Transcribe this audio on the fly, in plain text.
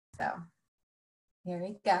So here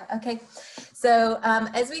we go. Okay, so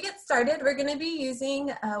as we get started, we're going to be using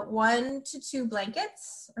 1 to 2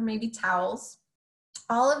 blankets or maybe towels.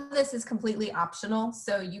 All of this is completely optional,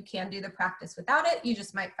 so you can do the practice without it. You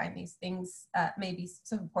just might find these things maybe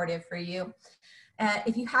supportive for you.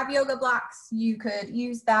 If you have yoga blocks, you could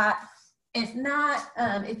use that. If not,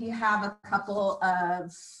 if you have a couple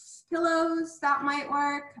of pillows, that might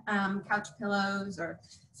work, couch pillows or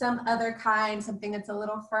some other kind, something that's a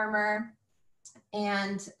little firmer.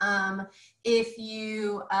 And if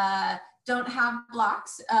you don't have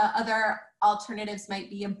blocks, other alternatives might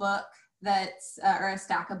be a book that's, or a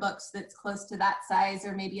stack of books that's close to that size,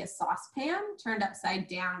 or maybe a saucepan turned upside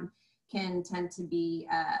down can tend to be,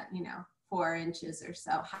 4 inches or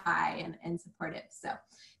so high and supportive. So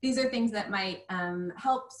these are things that might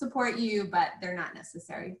help support you, but they're not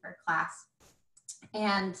necessary for class.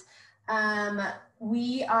 And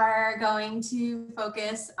we are going to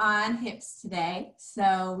focus on hips today.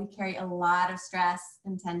 So we carry a lot of stress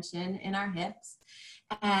and tension in our hips.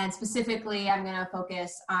 And specifically, I'm going to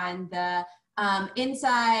focus on the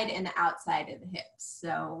inside and the outside of the hips.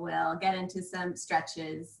 So we'll get into some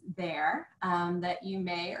stretches there that you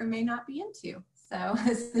may or may not be into. So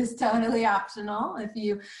this is totally optional. If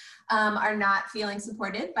you are not feeling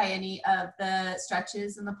supported by any of the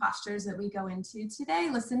stretches and the postures that we go into today,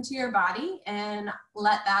 listen to your body and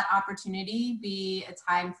let that opportunity be a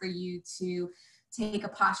time for you to take a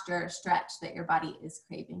posture or stretch that your body is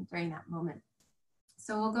craving during that moment.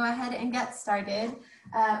 So we'll go ahead and get started.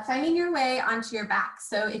 Finding your way onto your back.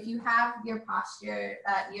 So if you have your posture,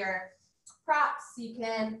 your props, you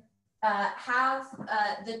can have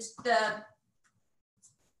the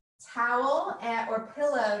towel or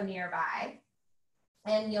pillow nearby.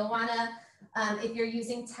 And you'll want to, if you're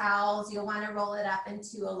using towels, you'll want to roll it up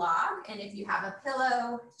into a log. And if you have a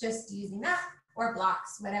pillow, just using that, or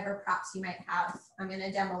blocks, whatever props you might have. I'm going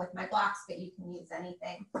to demo with my blocks, but you can use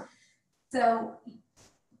anything. So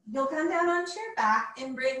you'll come down onto your back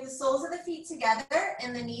and bring the soles of the feet together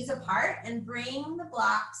and the knees apart, and bring the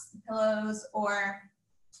blocks, the pillows, or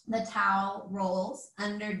the towel rolls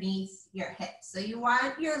underneath your hips. So you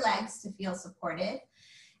want your legs to feel supported.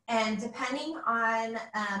 And depending on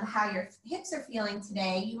how your hips are feeling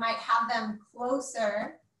today, you might have them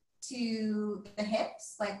closer to the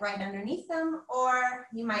hips, like right underneath them, or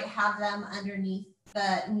you might have them underneath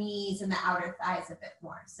the knees and the outer thighs a bit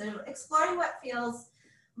more. So exploring what feels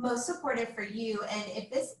most supportive for you. And if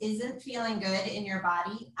this isn't feeling good in your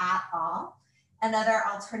body at all, another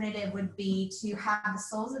alternative would be to have the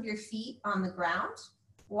soles of your feet on the ground,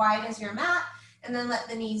 wide as your mat, and then let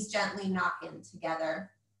the knees gently knock in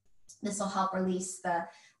together. This will help release the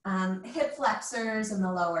hip flexors and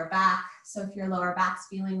the lower back. So if your lower back's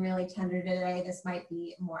feeling really tender today, this might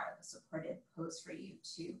be more of a supported pose for you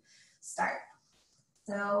to start.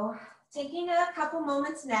 So taking a couple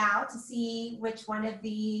moments now to see which one of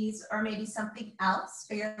these, or maybe something else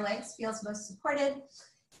for your legs, feels most supported,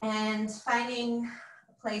 and finding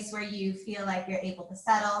a place where you feel like you're able to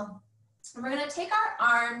settle. And we're going to take our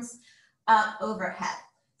arms up overhead.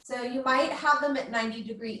 So you might have them at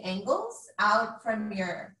 90-degree angles out from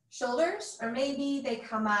your shoulders, or maybe they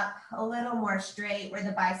come up a little more straight where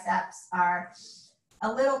the biceps are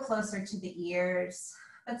a little closer to the ears,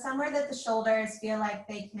 but somewhere that the shoulders feel like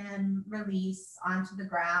they can release onto the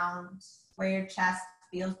ground, where your chest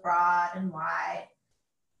feels broad and wide.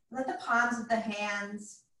 Let the palms of the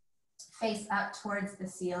hands face up towards the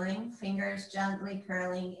ceiling, fingers gently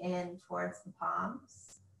curling in towards the palms.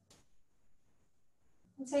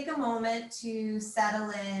 And take a moment to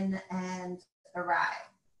settle in and arrive.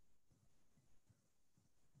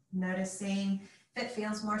 Noticing if it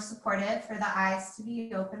feels more supportive for the eyes to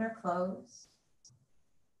be open or closed.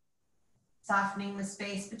 Softening the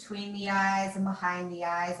space between the eyes and behind the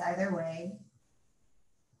eyes, either way.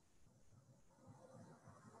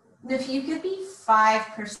 And if you could be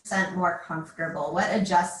 5% more comfortable, what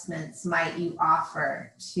adjustments might you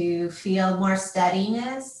offer to feel more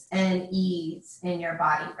steadiness and ease in your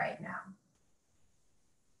body right now?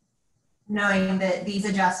 Knowing that these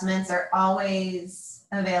adjustments are always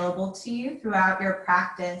available to you throughout your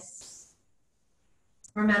practice.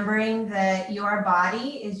 Remembering that your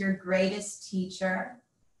body is your greatest teacher.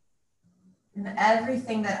 And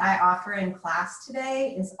everything that I offer in class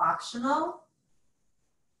today is optional.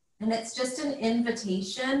 And it's just an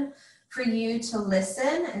invitation for you to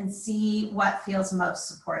listen and see what feels most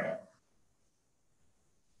supportive.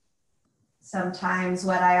 Sometimes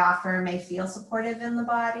what I offer may feel supportive in the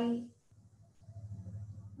body.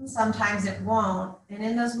 And sometimes it won't. And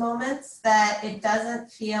in those moments that it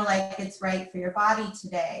doesn't feel like it's right for your body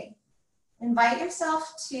today, invite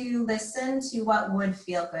yourself to listen to what would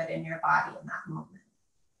feel good in your body in that moment.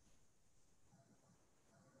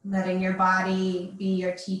 Letting your body be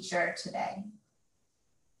your teacher today.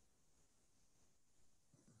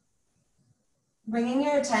 Bringing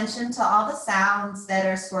your attention to all the sounds that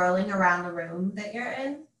are swirling around the room that you're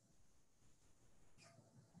in.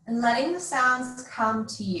 And letting the sounds come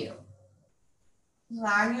to you.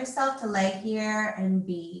 Allowing yourself to lay here and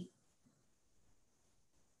be.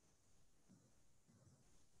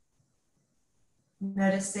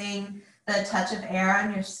 Noticing the touch of air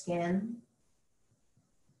on your skin.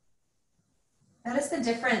 Notice the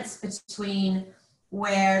difference between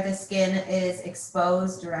where the skin is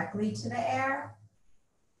exposed directly to the air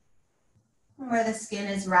and where the skin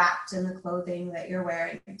is wrapped in the clothing that you're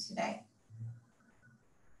wearing today.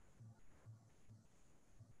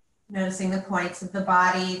 Noticing the points of the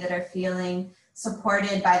body that are feeling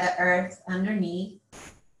supported by the earth underneath.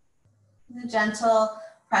 The gentle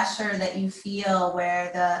pressure that you feel where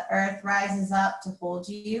the earth rises up to hold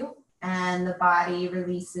you and the body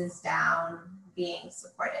releases down, being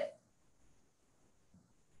supported.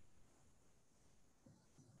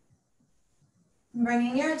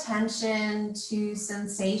 Bringing your attention to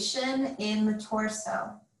sensation in the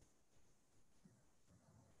torso.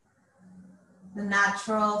 The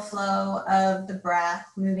natural flow of the breath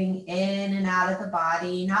moving in and out of the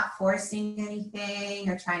body, not forcing anything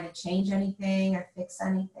or trying to change anything or fix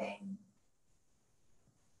anything.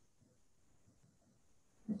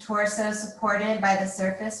 The torso supported by the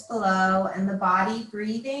surface below and the body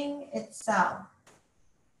breathing itself.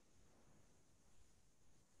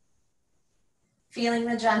 Feeling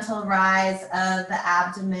the gentle rise of the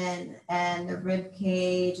abdomen and the rib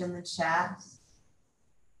cage and the chest.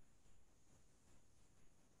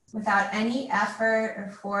 Without any effort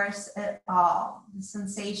or force at all, the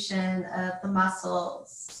sensation of the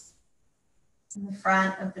muscles in the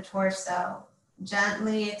front of the torso,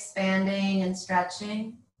 gently expanding and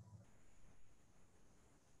stretching,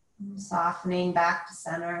 and softening back to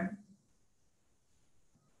center.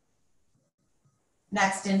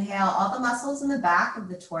 Next, inhale all the muscles in the back of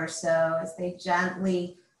the torso as they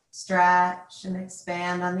gently stretch and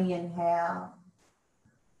expand on the inhale.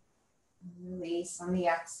 Release on the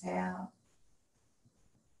exhale.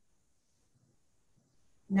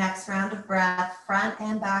 Next round of breath, front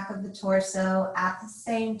and back of the torso at the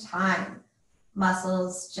same time.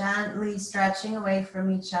 Muscles gently stretching away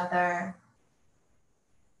from each other.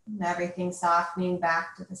 And everything softening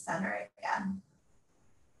back to the center again.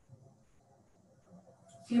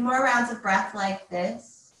 A few more rounds of breath like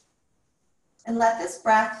this. And let this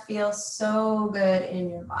breath feel so good in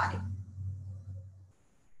your body.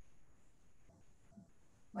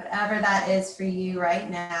 Whatever that is for you right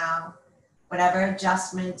now, whatever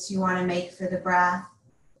adjustments you want to make for the breath.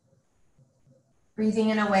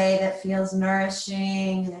 Breathing in a way that feels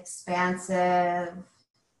nourishing and expansive,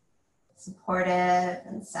 supportive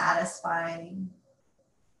and satisfying.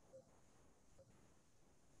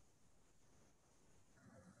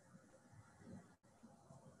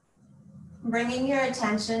 Bringing your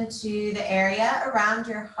attention to the area around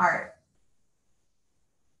your heart.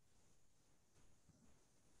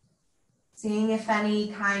 Seeing if any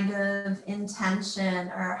kind of intention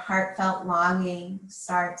or heartfelt longing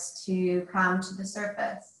starts to come to the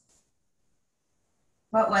surface.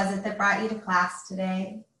 What was it that brought you to class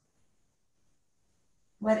today?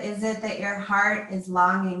 What is it that your heart is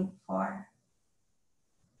longing for?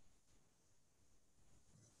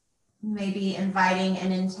 Maybe inviting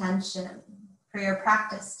an intention for your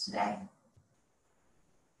practice today.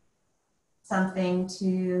 Something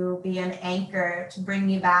to be an anchor to bring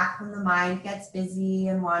you back when the mind gets busy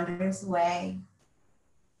and wanders away.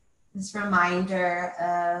 This reminder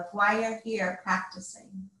of why you're here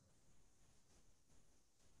practicing.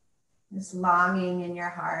 This longing in your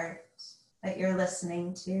heart that you're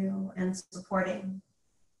listening to and supporting.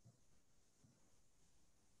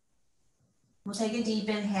 We'll take a deep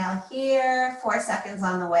inhale here, 4 seconds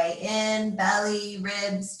on the way in, belly,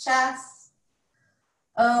 ribs, chest.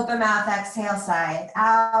 Open mouth, exhale, side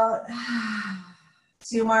out.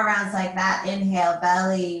 2 more rounds like that. Inhale,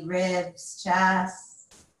 belly, ribs,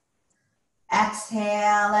 chest.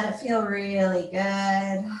 Exhale, let it feel really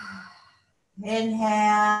good.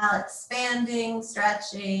 Inhale, expanding,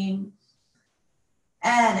 stretching.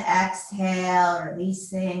 And exhale,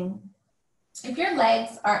 releasing. If your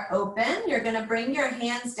legs are open, you're going to bring your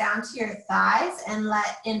hands down to your thighs and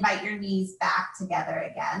invite your knees back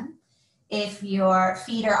together again. If your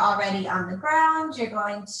feet are already on the ground, you're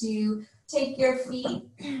going to take your feet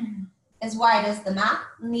as wide as the mat,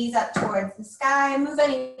 knees up towards the sky. Move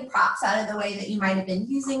any props out of the way that you might have been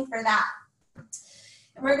using for that.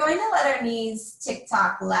 And we're going to let our knees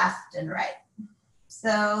tick-tock left and right.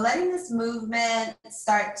 So letting this movement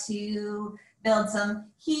start to build some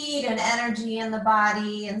heat and energy in the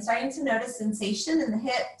body and starting to notice sensation in the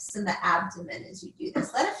hips and the abdomen as you do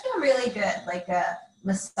this. Let it feel really good, like a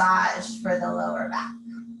massage for the lower back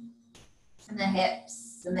and the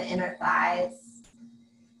hips and the inner thighs.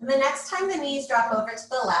 And the next time the knees drop over to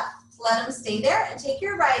the left, let them stay there and take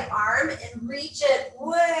your right arm and reach it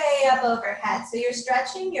way up overhead. So you're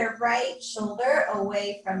stretching your right shoulder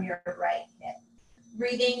away from your right hip.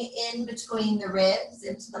 Breathing in between the ribs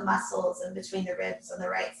into the muscles in between the ribs on the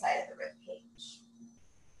right side of the rib cage.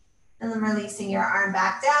 And then releasing your arm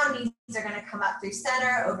back down. Knees are going to come up through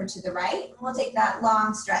center over to the right. And we'll take that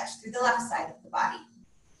long stretch through the left side of the body.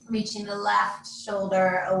 Reaching the left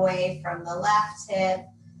shoulder away from the left hip.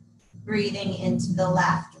 Breathing into the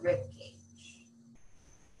left rib cage.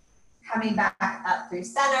 Coming back up through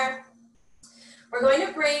center. We're going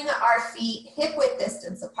to bring our feet hip-width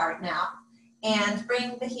distance apart now. And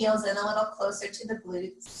bring the heels in a little closer to the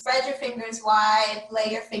glutes. Spread your fingers wide,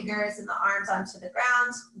 lay your fingers and the arms onto the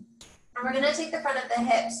ground. And we're gonna take the front of the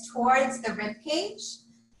hips towards the rib cage.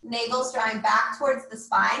 Navel's drawing back towards the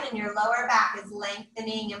spine and your lower back is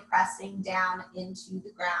lengthening and pressing down into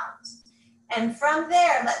the ground. And from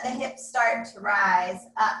there, let the hips start to rise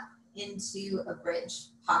up into a bridge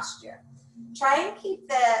posture. Try and keep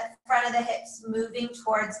the front of the hips moving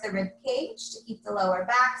towards the rib cage to keep the lower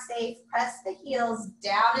back safe. Press the heels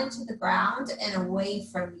down into the ground and away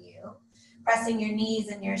from you. Pressing your knees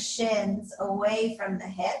and your shins away from the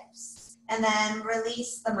hips. And then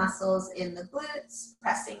release the muscles in the glutes,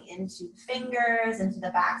 pressing into the fingers, into the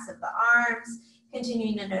backs of the arms.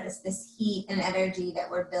 Continuing to notice this heat and energy that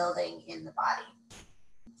we're building in the body.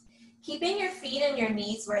 Keeping your feet and your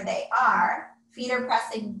knees where they are. Feet are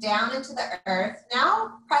pressing down into the earth.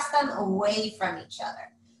 Now press them away from each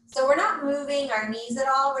other. So we're not moving our knees at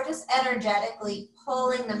all. We're just energetically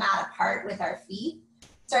pulling the mat apart with our feet.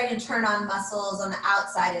 Starting to turn on muscles on the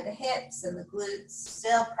outside of the hips and the glutes.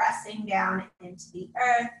 Still pressing down into the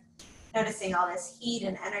earth. Noticing all this heat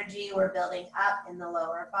and energy we're building up in the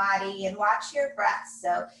lower body. And watch your breaths.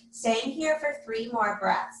 So staying here for 3 more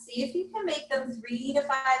breaths. See if you can make them 3 to 5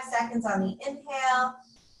 seconds on the inhale.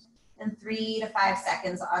 And 3 to 5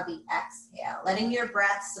 seconds on the exhale. Letting your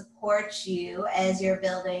breath support you as you're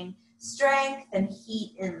building strength and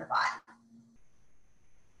heat in the body.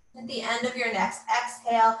 At the end of your next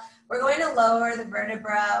exhale, we're going to lower the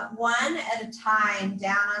vertebra one at a time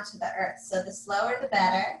down onto the earth. So the slower the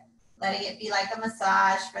better, letting it be like a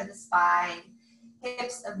massage for the spine.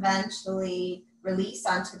 Hips eventually release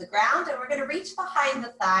onto the ground, and we're going to reach behind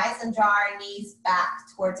the thighs and draw our knees back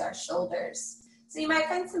towards our shoulders. So you might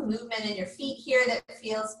find some movement in your feet here that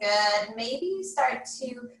feels good. Maybe you start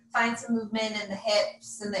to find some movement in the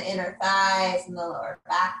hips and the inner thighs and the lower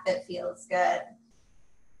back that feels good.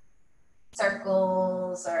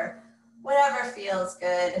 Circles or whatever feels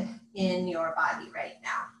good in your body right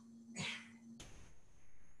now.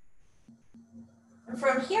 And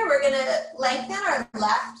from here, we're gonna lengthen our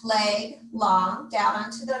left leg long down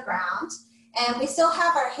onto the ground. And we still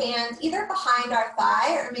have our hand either behind our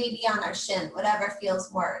thigh or maybe on our shin, whatever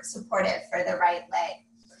feels more supportive for the right leg.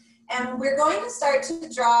 And we're going to start to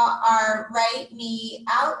draw our right knee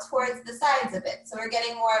out towards the sides of it. So we're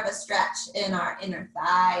getting more of a stretch in our inner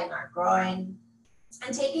thigh and our groin.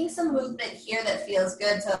 And taking some movement here that feels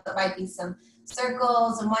good. So it might be some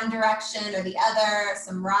circles in one direction or the other,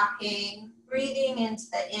 some rocking, breathing into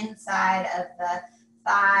the inside of the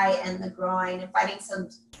thigh and the groin and finding some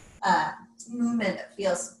movement that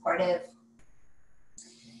feels supportive.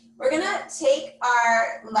 We're gonna take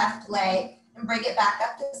our left leg and bring it back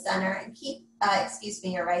up to the center and keep,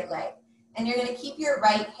 your right leg. And you're gonna keep your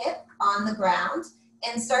right hip on the ground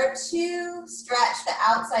and start to stretch the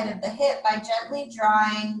outside of the hip by gently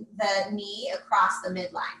drawing the knee across the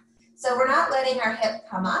midline. So we're not letting our hip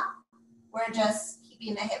come up. We're just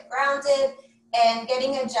keeping the hip grounded and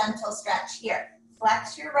getting a gentle stretch here.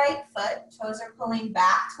 Flex your right foot, toes are pulling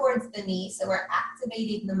back towards the knee, so we're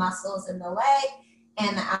activating the muscles in the leg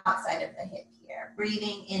and the outside of the hip here.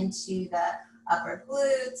 Breathing into the upper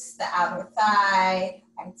glutes, the outer thigh,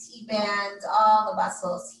 IT band, all the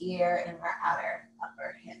muscles here in our outer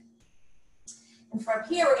upper hip. And from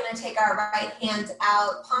here, we're gonna take our right hand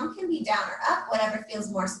out. Palm can be down or up, whatever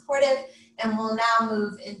feels more supportive. And we'll now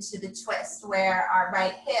move into the twist where our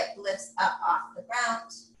right hip lifts up off the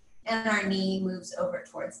ground and our knee moves over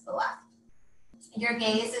towards the left. Your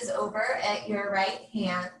gaze is over at your right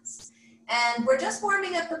hand. And we're just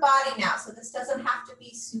warming up the body now. So this doesn't have to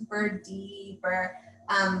be super deep or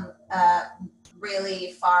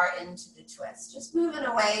really far into the twist. Just move in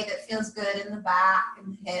a way that feels good in the back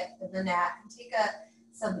and the hip and the neck. And take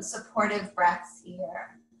some supportive breaths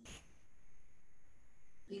here.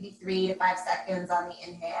 Maybe 3 to 5 seconds on the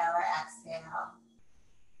inhale or exhale.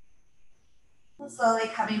 And slowly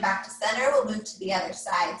coming back to center, we'll move to the other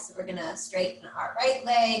side. So we're gonna straighten our right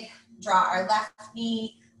leg, draw our left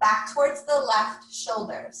knee back towards the left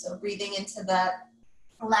shoulder. So breathing into the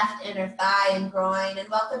left inner thigh and groin and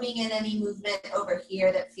welcoming in any movement over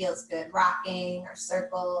here that feels good, rocking or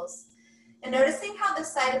circles. And noticing how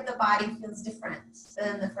this side of the body feels different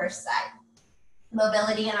than the first side.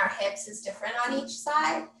 Mobility in our hips is different on each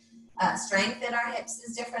side. Strength in our hips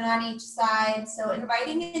is different on each side. So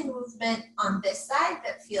inviting in movement on this side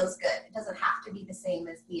that feels good. It doesn't have to be the same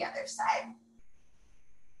as the other side.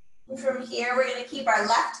 And from here, we're going to keep our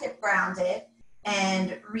left hip grounded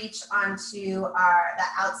and reach onto the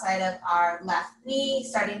outside of our left knee,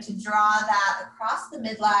 starting to draw that across the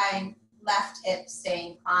midline, left hip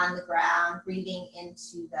staying on the ground, breathing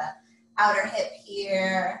into the outer hip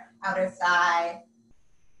here, outer thigh.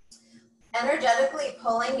 Energetically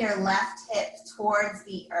pulling your left hip towards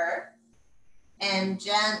the earth and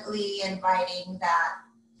gently inviting that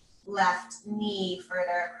left knee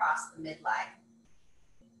further across the midline.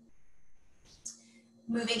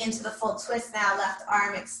 Moving into the full twist now, left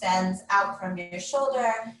arm extends out from your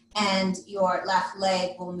shoulder and your left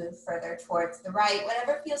leg will move further towards the right,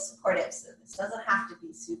 whatever feels supportive. So this doesn't have to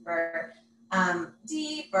be super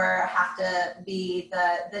deep or have to be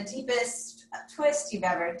the deepest twist you've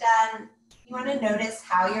ever done. You want to notice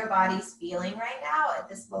how your body's feeling right now at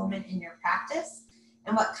this moment in your practice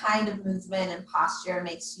and what kind of movement and posture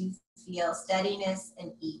makes you feel steadiness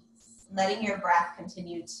and ease. Letting your breath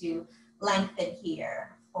continue to lengthen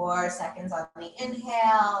here. 4 seconds on the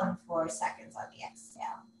inhale and 4 seconds on the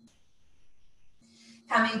exhale.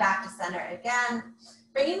 Coming back to center again,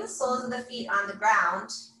 bringing the soles of the feet on the ground.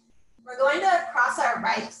 We're going to cross our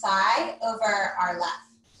right thigh over our left.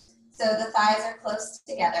 So the thighs are close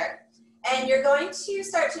together. And you're going to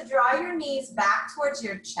start to draw your knees back towards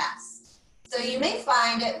your chest. So you may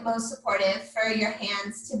find it most supportive for your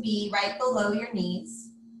hands to be right below your knees.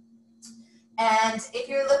 And if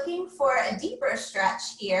you're looking for a deeper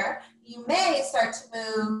stretch here, you may start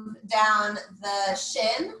to move down the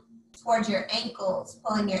shin towards your ankles,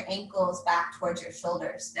 pulling your ankles back towards your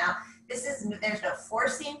shoulders. Now, there's no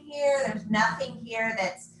forcing here. There's nothing here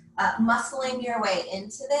that's muscling your way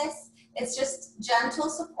into this. It's just gentle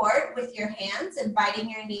support with your hands, inviting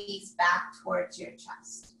your knees back towards your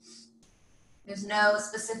chest. There's no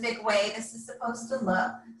specific way this is supposed to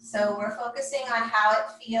look. So we're focusing on how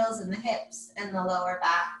it feels in the hips and the lower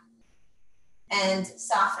back and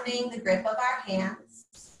softening the grip of our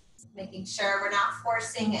hands, making sure we're not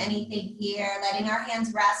forcing anything here, letting our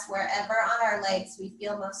hands rest wherever on our legs we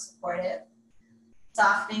feel most supportive,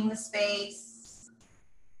 softening the space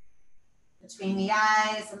between the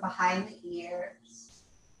eyes and behind the ears.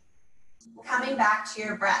 Coming back to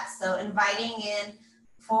your breath, so inviting in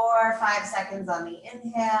 4 or 5 seconds on the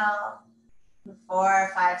inhale, 4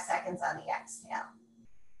 or 5 seconds on the exhale.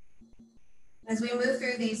 As we move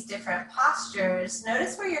through these different postures,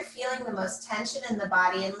 notice where you're feeling the most tension in the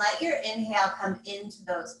body and let your inhale come into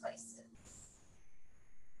those places.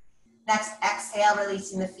 Next, exhale,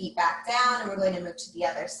 releasing the feet back down, and we're going to move to the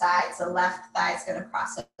other side. So left thigh is going to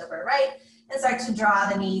cross over right and start to draw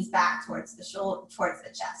the knees back towards the shoulder, towards the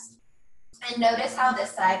chest. And notice how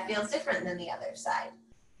this side feels different than the other side.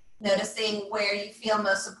 Noticing where you feel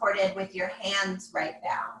most supported with your hands right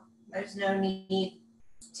now. There's no need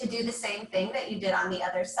to do the same thing that you did on the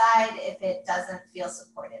other side if it doesn't feel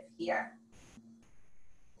supportive here.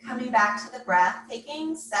 Coming back to the breath,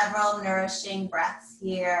 taking several nourishing breaths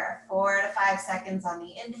here. 4 to 5 seconds on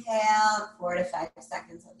the inhale, 4 to 5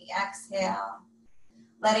 seconds on the exhale.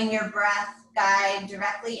 Letting your breath guide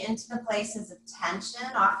directly into the places of tension,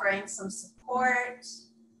 offering some support.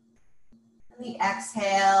 And the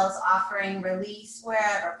exhales, offering release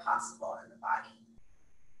wherever possible in the body.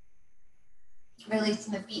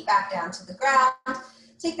 Releasing the feet back down to the ground.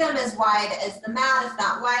 Take them as wide as the mat, if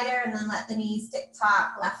not wider, and then let the knees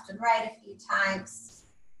tick-tock left and right a few times.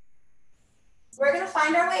 We're going to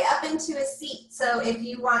find our way up into a seat. So if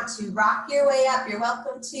you want to rock your way up, you're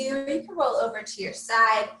welcome to. You can roll over to your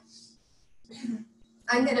side.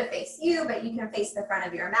 I'm going to face you, but you can face the front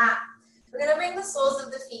of your mat. We're going to bring the soles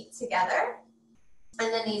of the feet together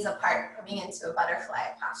and the knees apart, coming into a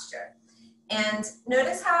butterfly posture. And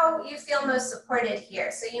notice how you feel most supported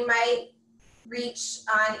here. So you might reach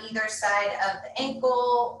on either side of the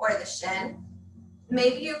ankle or the shin.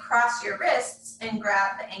 Maybe you cross your wrists and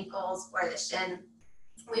grab the ankles or the shin.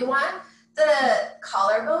 We want The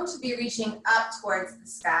collarbone should be reaching up towards the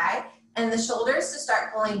sky, and the shoulders to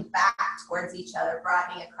start pulling back towards each other,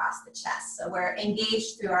 broadening across the chest. So we're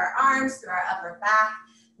engaged through our arms, through our upper back.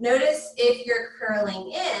 Notice if you're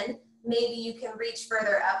curling in, maybe you can reach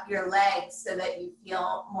further up your legs so that you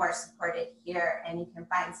feel more supported here, and you can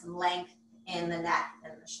find some length in the neck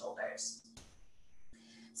and the shoulders.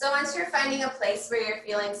 So once you're finding a place where you're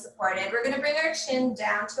feeling supported, we're going to bring our chin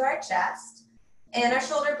down to our chest, and our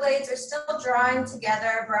shoulder blades are still drawing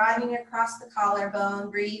together, broadening across the collarbone,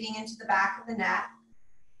 breathing into the back of the neck.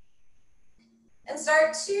 And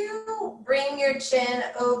start to bring your chin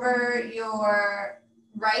over your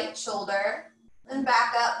right shoulder and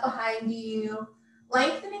back up behind you,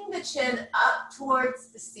 lengthening the chin up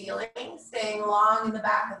towards the ceiling, staying long in the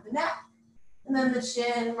back of the neck. And then the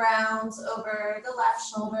chin rounds over the left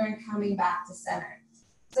shoulder and coming back to center.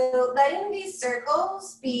 So letting these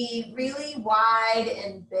circles be really wide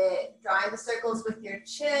and big, drawing the circles with your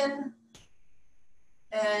chin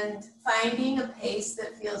and finding a pace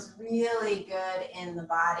that feels really good in the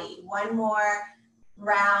body. One more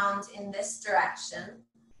round in this direction.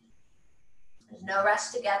 There's no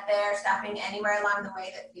rush to get there, stopping anywhere along the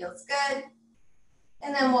way that feels good.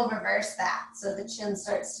 And then we'll reverse that. So the chin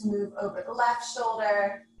starts to move over the left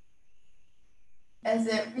shoulder as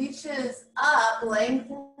it reaches up,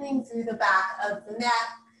 lengthening through the back of the neck.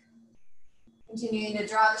 Continuing to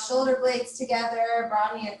draw the shoulder blades together,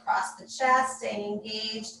 broadening across the chest, staying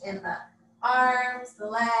engaged in the arms, the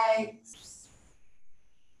legs.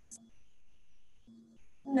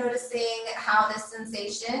 Noticing how this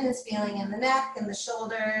sensation is feeling in the neck and the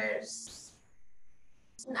shoulders.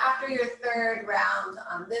 And after your third round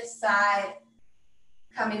on this side,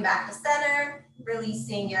 coming back to center,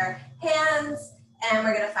 releasing your hands, and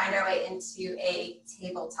we're going to find our way into a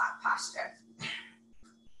tabletop posture.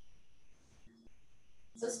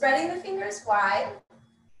 So spreading the fingers wide,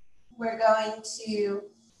 we're going to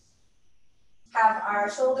have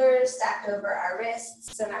our shoulders stacked over our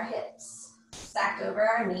wrists and our hips, stacked over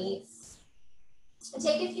our knees. And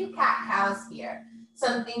take a few cat-cows here.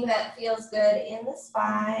 Something that feels good in the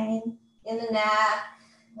spine, in the neck,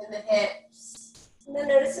 in the hips. And then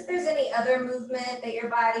notice if there's any other movement that your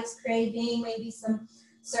body's craving, maybe some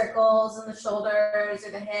circles in the shoulders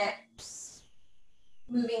or the hips.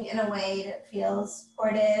 Moving in a way that feels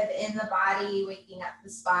supportive in the body, waking up the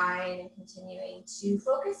spine and continuing to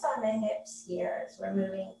focus on the hips here as we're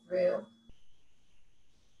moving through.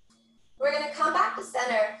 We're going to come back to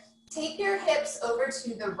center. Take your hips over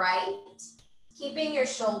to the right, keeping your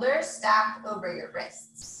shoulders stacked over your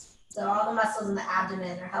wrists. So all the muscles in the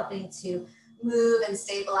abdomen are helping to move and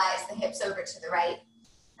stabilize the hips over to the right.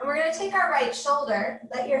 And we're going to take our right shoulder,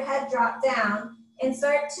 let your head drop down, and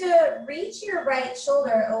start to reach your right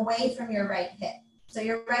shoulder away from your right hip. So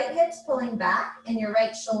your right hip's pulling back and your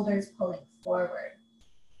right shoulder's pulling forward.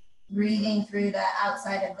 Breathing through the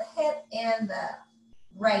outside of the hip and the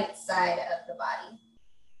right side of the body.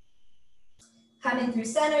 Coming through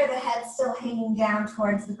center, the head's still hanging down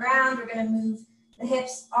towards the ground. We're going to move the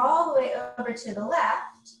hips all the way over to the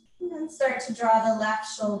left, and then start to draw the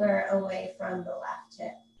left shoulder away from the left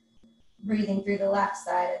hip. Breathing through the left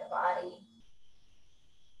side of the body.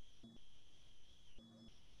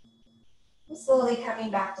 And slowly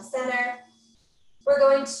coming back to center. We're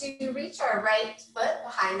going to reach our right foot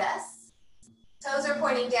behind us. Toes are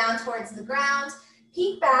pointing down towards the ground.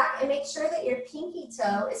 Peek back and make sure that your pinky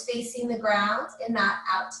toe is facing the ground and not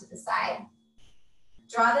out to the side.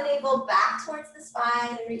 Draw the navel back towards the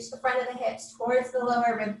spine and reach the front of the hips towards the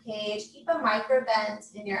lower rib cage. Keep a micro bend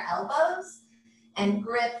in your elbows and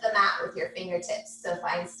grip the mat with your fingertips. So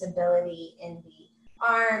find stability in the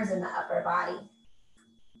arms and the upper body.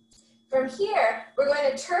 From here, we're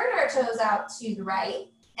going to turn our toes out to the right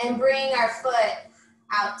and bring our foot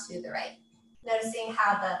out to the right. Noticing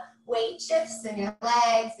how the weight shifts in your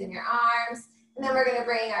legs and your arms. And then we're going to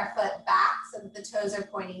bring our foot back so that the toes are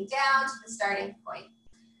pointing down to the starting point.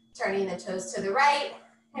 Turning the toes to the right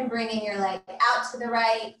and bringing your leg out to the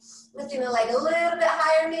right. Lifting the leg a little bit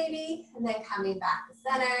higher maybe, and then coming back to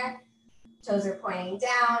center. Toes are pointing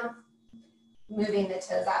down. Moving the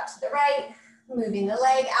toes out to the right. Moving the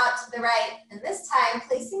leg out to the right. And this time,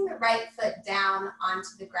 placing the right foot down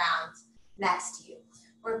onto the ground next to you.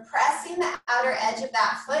 We're pressing the outer edge of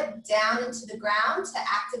that foot down into the ground to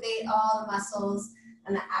activate all the muscles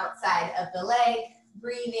on the outside of the leg,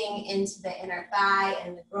 breathing into the inner thigh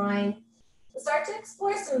and the groin. We'll start to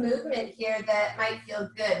explore some movement here that might feel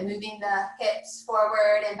good, moving the hips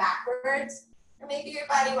forward and backwards. Or maybe your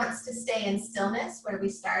body wants to stay in stillness where we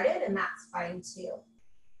started, and that's fine too.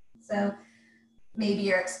 So Maybe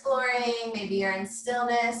you're exploring, maybe you're in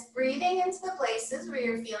stillness, breathing into the places where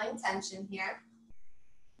you're feeling tension here.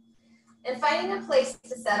 And finding a place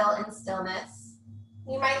to settle in stillness.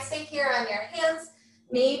 You might stay here on your hands.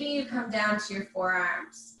 Maybe you come down to your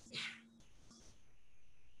forearms.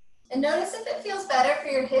 And notice if it feels better for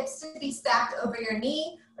your hips to be stacked over your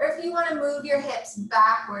knee, or if you want to move your hips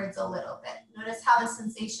backwards a little bit. Notice how the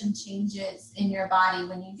sensation changes in your body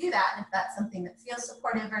when you do that, and if that's something that feels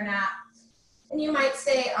supportive or not. And you might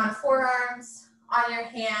stay on forearms, on your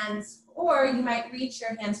hands, or you might reach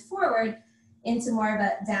your hands forward into more of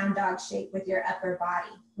a down dog shape with your upper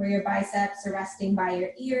body, where your biceps are resting by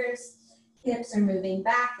your ears, hips are moving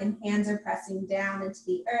back, and hands are pressing down into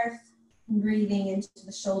the earth, and breathing into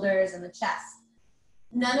the shoulders and the chest.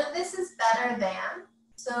 None of this is better than,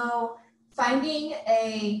 so finding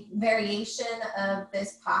a variation of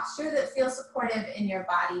this posture that feels supportive in your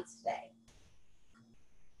body today.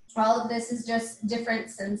 All of this is just different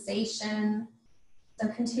sensation. So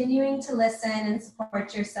continuing to listen and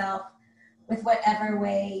support yourself with whatever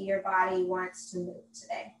way your body wants to move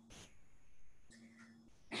today.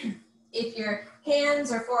 If your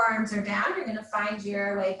hands or forearms are down, you're going to find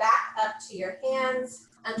your way back up to your hands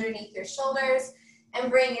underneath your shoulders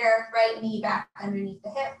and bring your right knee back underneath the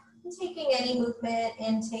hip. And taking any movement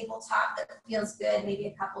in tabletop that feels good, maybe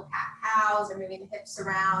a couple cat-cows or moving the hips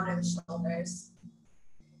around or the shoulders.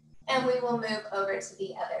 And we will move over to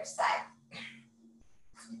the other side.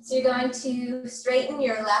 So you're going to straighten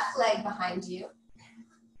your left leg behind you.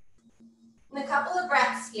 And a couple of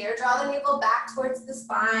breaths here. Draw the navel back towards the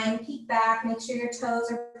spine, peek back, make sure your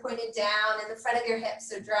toes are pointed down and the front of your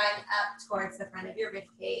hips are drawing up towards the front of your rib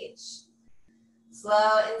cage.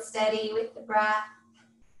 Slow and steady with the breath.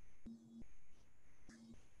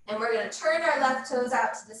 And we're going to turn our left toes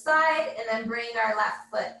out to the side and then bring our left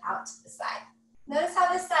foot out to the side. Notice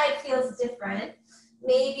how this side feels different.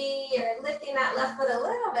 Maybe you're lifting that left foot a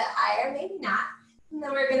little bit higher, maybe not. And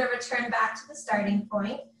then we're going to return back to the starting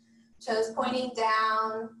point. Toes pointing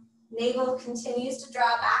down, navel continues to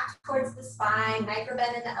draw back towards the spine, micro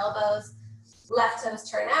bend in the elbows, left toes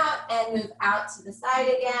turn out and move out to the side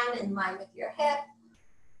again in line with your hip.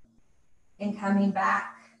 And coming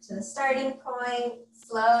back to the starting point,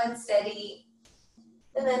 slow and steady.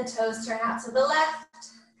 And then toes turn out to the left,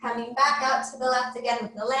 coming back out to the left again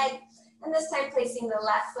with the leg, and this time placing the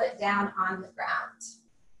left foot down on the ground.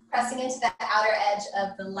 Pressing into the outer edge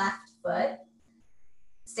of the left foot,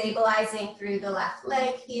 stabilizing through the left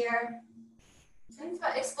leg here. And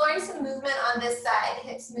exploring some movement on this side,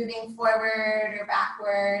 hips moving forward or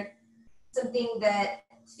backward, something that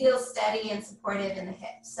feels steady and supportive in the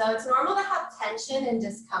hips. So it's normal to have tension and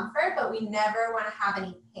discomfort, but we never want to have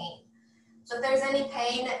any pain. So if there's any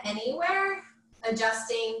pain anywhere,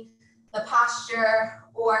 adjusting the posture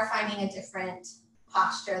or finding a different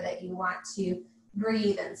posture that you want to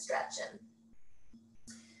breathe and stretch in.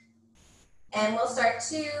 And we'll start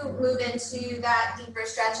to move into that deeper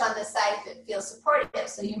stretch on this side if it feels supportive.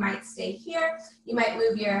 So you might stay here. You might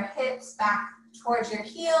move your hips back towards your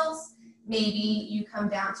heels. Maybe you come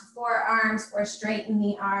down to forearms or straighten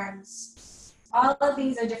the arms. All of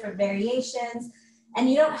these are different variations. And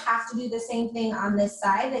you don't have to do the same thing on this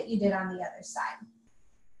side that you did on the other side.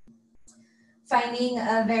 Finding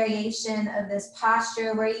a variation of this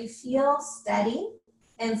posture where you feel steady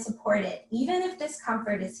and supported, even if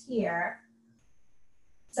discomfort is here,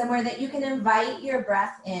 somewhere that you can invite your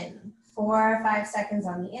breath in. 4 or 5 seconds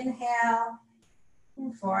on the inhale,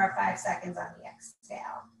 and 4 or 5 seconds on the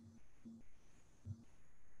exhale.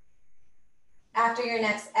 After your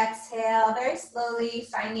next exhale, very slowly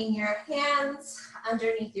finding your hands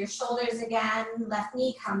underneath your shoulders again, left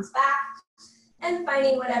knee comes back, and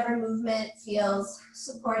finding whatever movement feels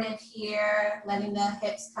supportive here, letting the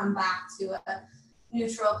hips come back to a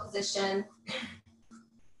neutral position.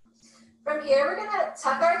 From here, we're gonna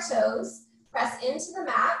tuck our toes, press into the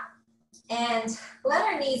mat, and let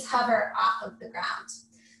our knees hover off of the ground.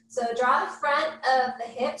 So draw the front of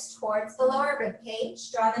the hips towards the lower rib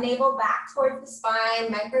cage, draw the navel back towards the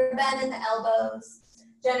spine, micro bend in the elbows,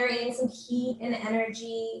 generating some heat and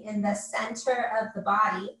energy in the center of the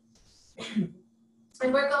body.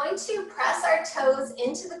 And we're going to press our toes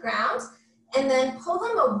into the ground and then pull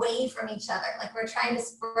them away from each other, like we're trying to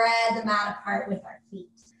spread the mat apart with our feet.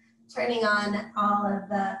 Turning on all of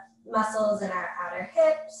the muscles in our outer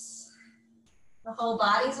hips. The whole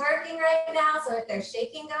body's working right now, so if there's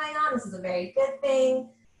shaking going on, this is a very good thing.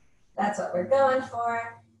 That's what we're going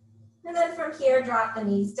for. And then from here, drop the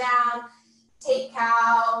knees down. Take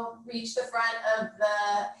cow, reach the front of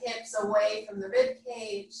the hips away from the rib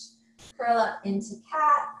cage. Curl up into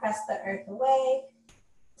cat, press the earth away.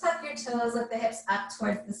 Tuck your toes, lift the hips up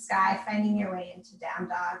towards the sky, finding your way into down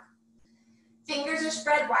dog. Fingers are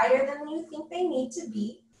spread wider than you think they need to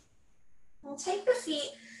be. And take the feet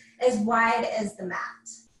as wide as the mat.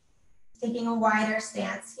 Taking a wider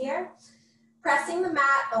stance here. Pressing the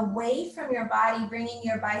mat away from your body, bringing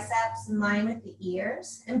your biceps in line with the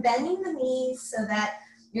ears, and bending the knees so that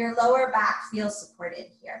your lower back feels supported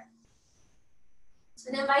here.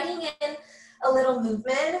 And inviting in a little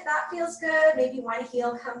movement if that feels good. Maybe one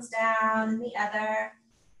heel comes down and the other.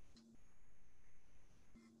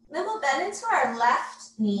 And then we'll bend into our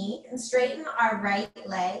left knee and straighten our right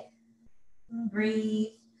leg. And breathe.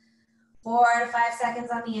 4 to 5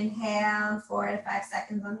 seconds on the inhale, and 4 to 5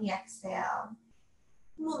 seconds on the exhale.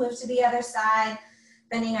 And we'll move to the other side,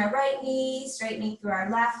 bending our right knee, straightening through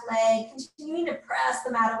our left leg, continuing to press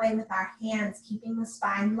the mat away with our hands, keeping the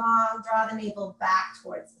spine long, draw the navel back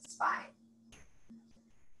towards the spine.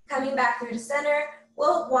 Coming back through to center,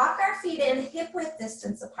 we'll walk our feet in hip-width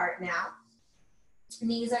distance apart now.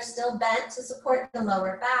 Knees are still bent to support the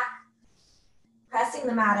lower back. Pressing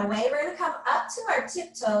the mat away, we're going to come up to our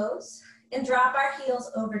tiptoes and drop our heels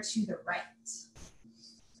over to the right.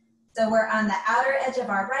 So we're on the outer edge of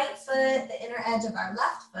our right foot, the inner edge of our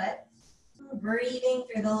left foot. Breathing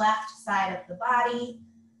through the left side of the body.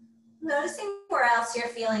 Noticing where else you're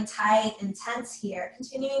feeling tight and tense here.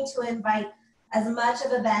 Continuing to invite as much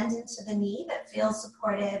of a bend into the knee that feels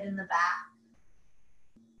supported in the back.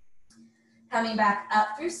 Coming back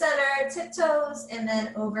up through center, tiptoes, and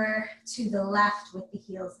then over to the left with the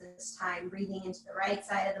heels this time. Breathing into the right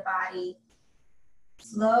side of the body.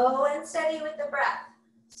 Slow and steady with the breath.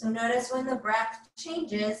 So notice when the breath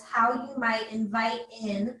changes, how you might invite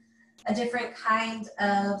in a different kind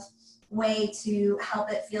of way to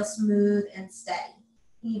help it feel smooth and steady,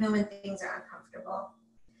 even when things are uncomfortable.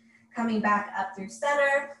 Coming back up through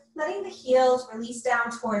center, letting the heels release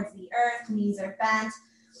down towards the earth, knees are bent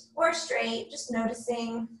or straight, just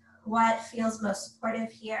noticing what feels most supportive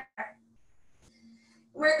here.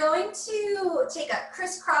 We're going to take a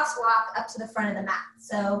crisscross walk up to the front of the mat.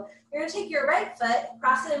 So you're going to take your right foot,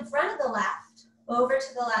 cross it in front of the left, over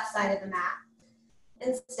to the left side of the mat,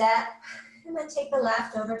 and step, and then take the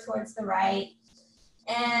left over towards the right,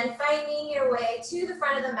 and finding your way to the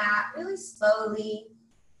front of the mat really slowly.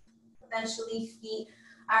 Eventually feet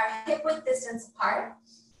are hip-width distance apart,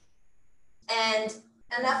 and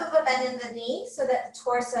enough of a bend in the knee so that the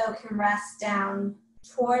torso can rest down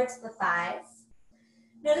towards the thighs.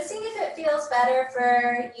 Noticing if it feels better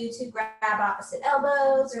for you to grab opposite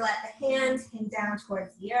elbows or let the hands hang down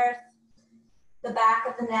towards the earth. The back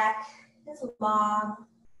of the neck is long,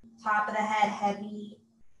 top of the head heavy.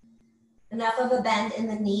 Enough of a bend in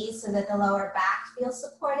the knees so that the lower back feels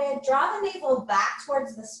supported. Draw the navel back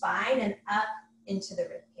towards the spine and up into the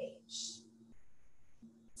rib cage.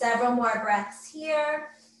 Several more breaths here.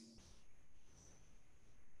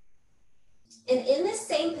 And in this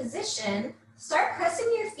same position, start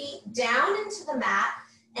pressing your feet down into the mat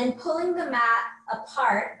and pulling the mat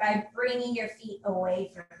apart by bringing your feet away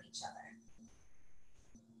from each other.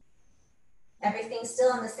 Everything's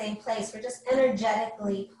still in the same place. We're just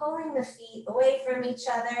energetically pulling the feet away from each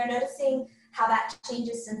other, noticing how that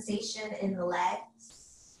changes sensation in the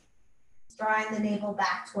legs. Drawing the navel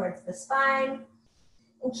back towards the spine.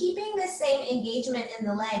 And keeping the same engagement in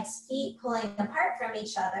the legs, feet pulling apart from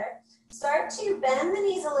each other. Start to bend the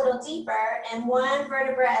knees a little deeper and one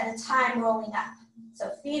vertebra at a time rolling up.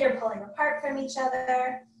 So feet are pulling apart from each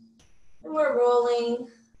other. And we're rolling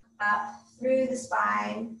up through the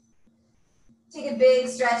spine. Take a big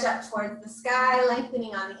stretch up towards the sky,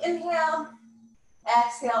 lengthening on the inhale.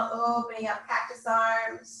 Exhale, opening up cactus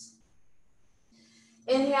arms.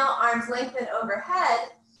 Inhale, arms lengthen overhead.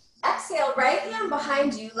 Exhale, right hand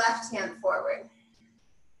behind you, left hand forward.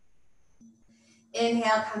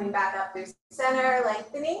 Inhale, coming back up through center,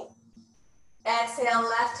 lengthening. Exhale,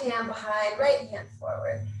 left hand behind, right hand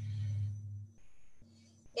forward.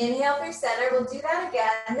 Inhale through center, we'll do that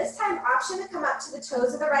again. This time, option to come up to the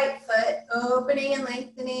toes of the right foot, opening and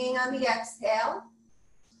lengthening on the exhale.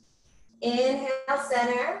 Inhale,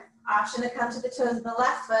 center, option to come to the toes of the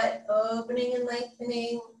left foot, opening and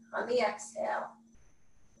lengthening on the exhale.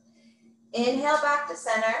 Inhale back to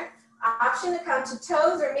center, option to come to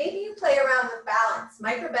toes, or maybe you play around with balance,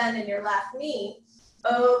 micro bend in your left knee,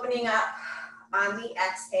 opening up on the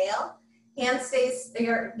exhale.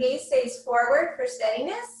 Your gaze stays forward for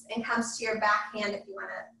steadiness and comes to your back hand if you want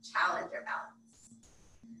to challenge your balance.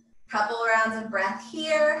 Couple rounds of breath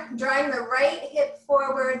here, drawing the right hip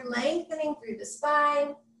forward, lengthening through the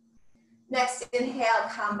spine. Next inhale,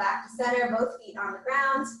 come back to center, both feet on the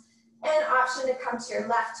ground, and option to come to your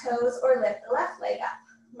left toes or lift the left leg up.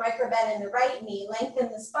 Micro bend in the right knee,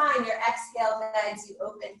 lengthen the spine, your exhale guides you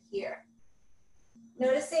open here.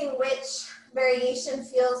 Noticing which variation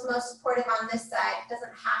feels most supportive on this side. It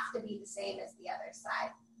doesn't have to be the same as the other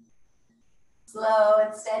side. Slow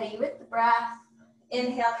and steady with the breath.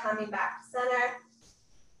 Inhale, coming back to center.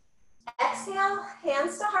 Exhale,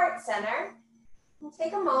 hands to heart center. And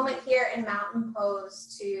take a moment here in mountain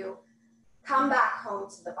pose to come back home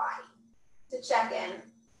to the body, to check in.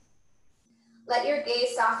 Let your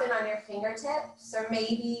gaze soften on your fingertips, or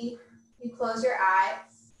maybe you close your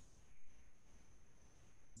eyes.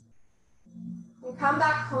 And come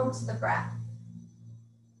back home to the breath.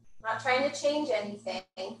 Not trying to change anything,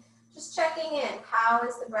 just checking in. How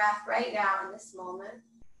is the breath right now in this moment?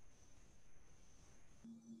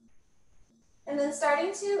 And then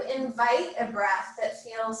starting to invite a breath that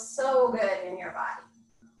feels so good in your body.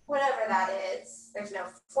 Whatever that is, there's no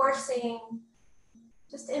forcing,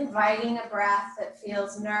 just inviting a breath that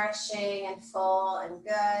feels nourishing and full and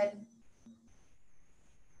good.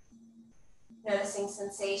 Noticing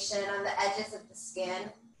sensation on the edges of the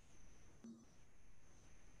skin.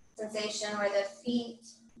 Sensation where the feet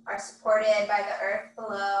are supported by the earth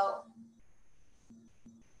below.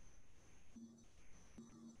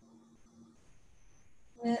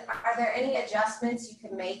 Are there any adjustments you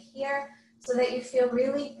can make here so that you feel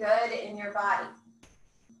really good in your body?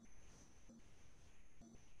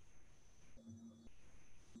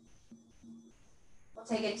 We'll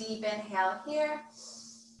take a deep inhale here.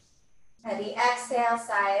 Heavy exhale,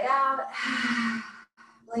 sigh it out.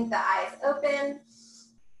 Blink the eyes open.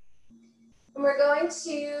 And we're going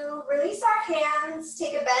to release our hands,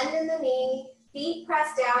 take a bend in the knee, feet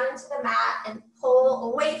press down into the mat and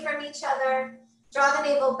pull away from each other. Draw the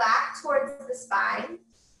navel back towards the spine.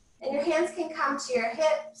 And your hands can come to your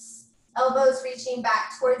hips, elbows reaching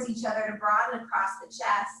back towards each other to broaden across the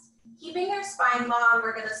chest. Keeping your spine long,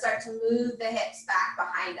 we're going to start to move the hips back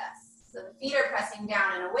behind us. So the feet are pressing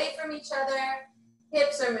down and away from each other.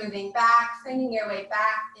 Hips are moving back, finding your way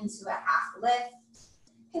back into a half lift.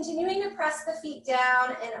 Continuing to press the feet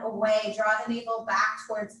down and away. Draw the navel back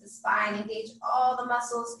towards the spine. Engage all the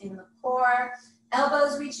muscles in the core.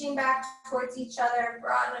 Elbows reaching back towards each other.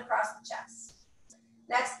 Broaden across the chest.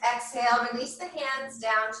 Next, exhale. Release the hands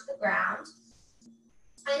down to the ground.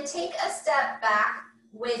 And take a step back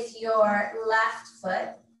with your left foot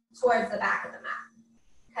towards the back of the mat.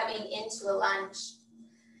 Coming into a lunge.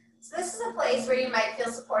 So this is a place where you might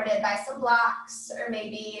feel supported by some blocks, or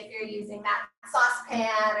maybe if you're using that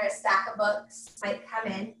saucepan or a stack of books, might come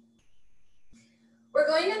in. We're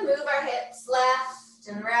going to move our hips left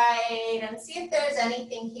and right and see if there's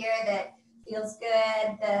anything here that feels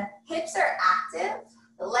good. The hips are active,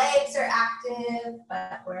 the legs are active,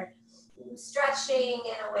 but we're stretching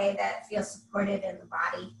in a way that feels supportive in the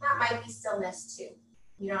body. That might be stillness too.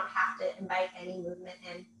 You don't have to invite any movement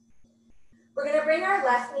in. We're going to bring our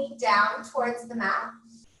left knee down towards the mat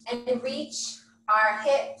and reach our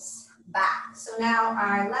hips back. So now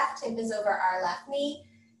our left hip is over our left knee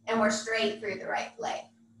and we're straight through the right leg.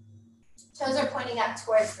 Toes are pointing up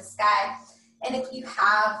towards the sky. And if you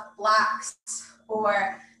have blocks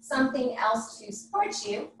or something else to support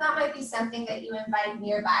you, that might be something that you invite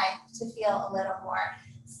nearby to feel a little more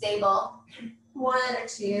stable. One or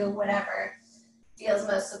two, whatever feels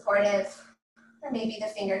most supportive. Or maybe the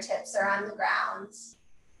fingertips are on the ground.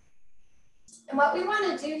 And what we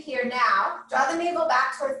want to do here now, draw the navel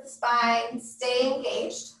back towards the spine, stay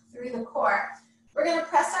engaged through the core. We're going to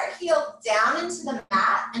press our heel down into the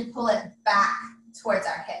mat and pull it back towards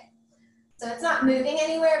our hip. So it's not moving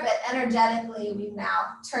anywhere, but energetically we've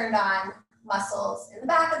now turned on muscles in the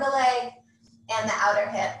back of the leg and the outer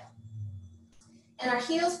hip. And our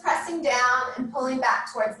heels pressing down and pulling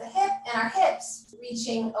back towards the hip, and our hips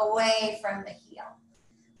reaching away from the heel.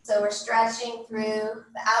 So we're stretching through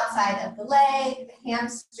the outside of the leg, the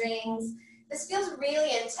hamstrings. This feels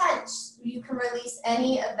really intense. You can release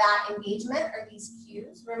any of that engagement or these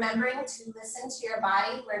cues, remembering to listen to your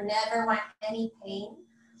body. We never want any pain.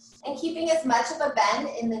 And keeping as much of a bend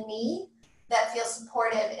in the knee that feels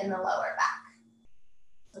supportive in the lower back.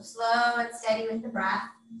 So slow and steady with the breath.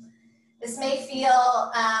 This may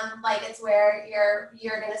feel like it's where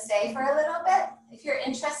you're going to stay for a little bit. If you're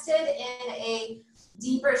interested in a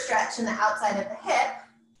deeper stretch in the outside of the hip,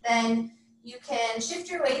 then you can shift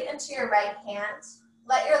your weight into your right hand.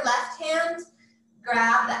 Let your left hand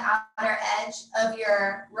grab the outer edge of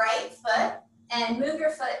your right foot and move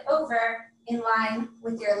your foot over in line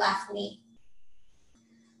with your left knee.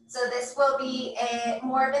 So this will be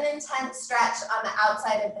more of an intense stretch on the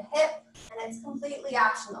outside of the hip, and it's completely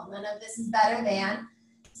optional. None of this is better than.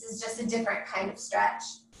 This is just a different kind of stretch.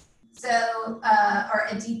 So, or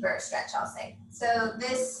a deeper stretch, I'll say. So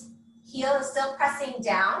this heel is still pressing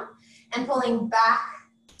down and pulling back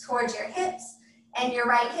towards your hips, and your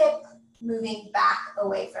right hip moving back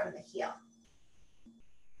away from the heel.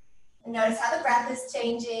 And notice how the breath is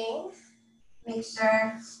changing. Make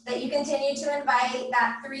sure that you continue to invite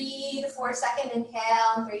that 3 to 4 second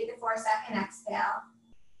inhale and 3 to 4 second exhale.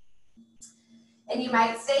 And you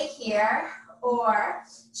might stay here, or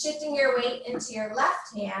shifting your weight into your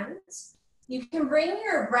left hand, you can bring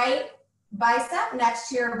your right bicep next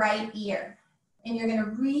to your right ear. And you're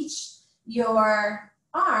gonna reach your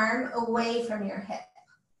arm away from your hip.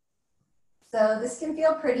 So this can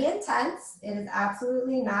feel pretty intense. It is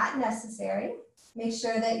absolutely not necessary. Make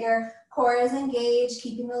sure that your core is engaged,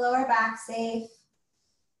 keeping the lower back safe.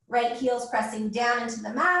 Right heel's pressing down into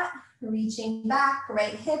the mat, reaching back,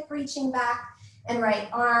 right hip reaching back, and right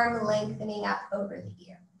arm lengthening up over the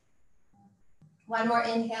ear. One more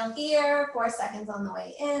inhale here, 4 seconds on the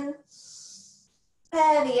way in.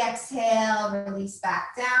 Heavy exhale, release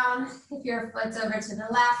back down. If your foot's over to the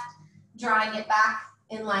left, drawing it back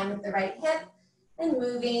in line with the right hip, and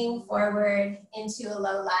moving forward into a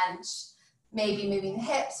low lunge. Maybe moving the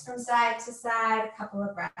hips from side to side, a couple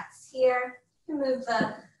of breaths here. You can move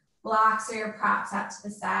the blocks or your props out to the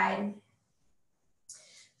side.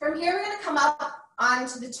 From here, we're gonna come up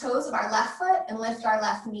onto the toes of our left foot and lift our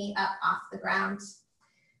left knee up off the ground.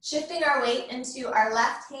 Shifting our weight into our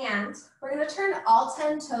left hand, we're gonna turn all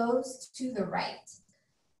 10 toes to the right.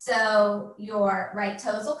 So your right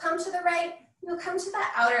toes will come to the right. You'll come to the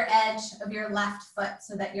outer edge of your left foot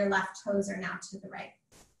so that your left toes are now to the right.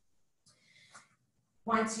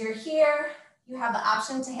 Once you're here, you have the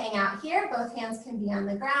option to hang out here. Both hands can be on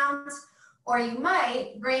the ground, or you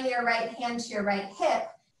might bring your right hand to your right hip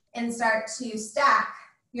and start to stack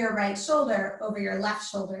your right shoulder over your left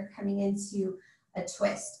shoulder, coming into a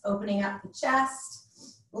twist, opening up the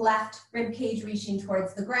chest, left rib cage reaching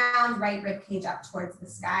towards the ground, right rib cage up towards the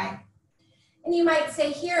sky. And you might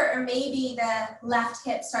stay here, or maybe the left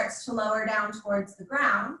hip starts to lower down towards the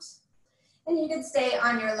ground. And you could stay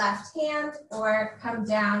on your left hand or come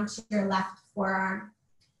down to your left forearm.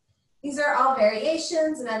 These are all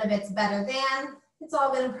variations, none of it's better than. It's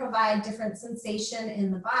all going to provide different sensation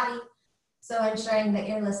in the body. So ensuring that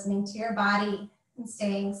you're listening to your body and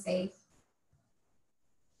staying safe.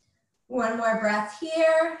 One more breath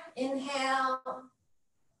here, inhale.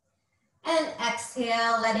 And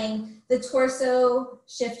exhale, letting the torso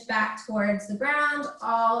shift back towards the ground.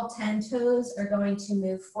 All 10 toes are going to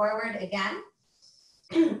move forward again.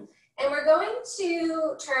 And we're going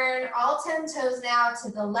to turn all 10 toes now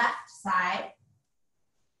to the left side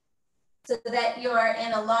so that you're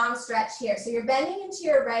in a long stretch here. So you're bending into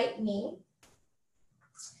your right knee.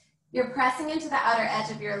 You're pressing into the outer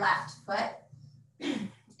edge of your left foot.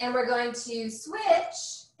 And we're going to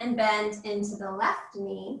switch and bend into the left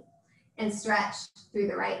knee and stretch through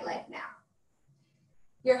the right leg now.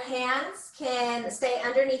 Your hands can stay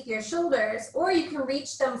underneath your shoulders, or you can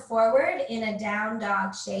reach them forward in a down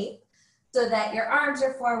dog shape so that your arms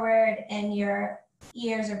are forward and your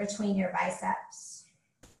ears are between your biceps.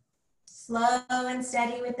 Slow and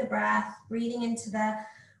steady with the breath, breathing into the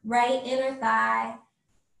right inner thigh.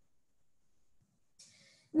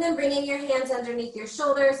 And then bringing your hands underneath your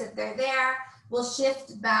shoulders if they're there. We'll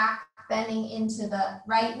shift back, bending into the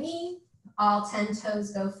right knee. All 10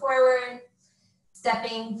 toes go forward,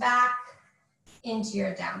 stepping back into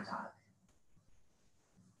your down dog.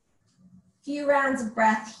 Few rounds of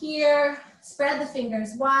breath here. Spread the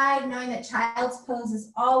fingers wide, knowing that child's pose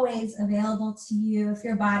is always available to you if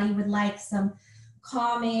your body would like some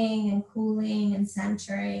calming and cooling and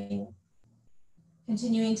centering.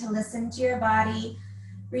 Continuing to listen to your body,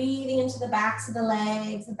 breathing into the backs of the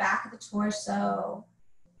legs, the back of the torso.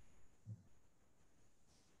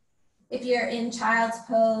 If you're in child's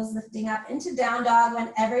pose, lifting up into down dog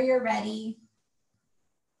whenever you're ready.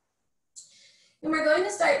 And we're going to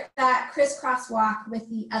start that crisscross walk with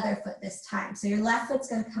the other foot this time. So your left foot's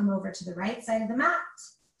going to come over to the right side of the mat.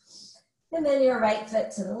 And then your right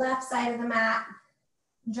foot to the left side of the mat.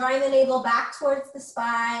 Drawing the navel back towards the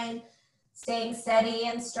spine, staying steady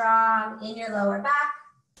and strong in your lower back.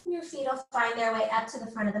 Your feet will find their way up to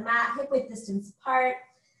the front of the mat, hip width distance apart.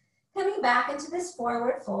 Coming back into this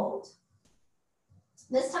forward fold.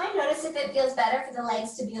 This time, notice if it feels better for the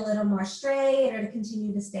legs to be a little more straight or to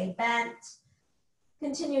continue to stay bent.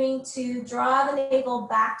 Continuing to draw the navel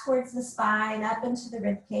back towards the spine, up into the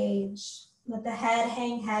rib cage. Let the head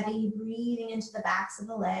hang heavy, breathing into the backs of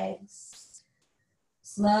the legs.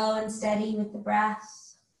 Slow and steady with the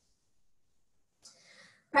breath.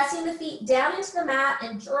 Pressing the feet down into the mat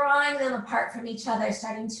and drawing them apart from each other,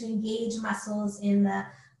 starting to engage muscles in the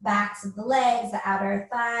backs of the legs, the outer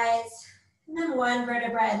thighs, and then one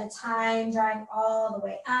vertebra at a time, drawing all the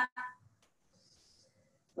way up.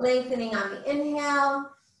 Lengthening on the inhale.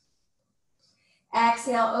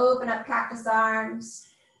 Exhale, open up cactus arms.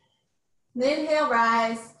 Inhale,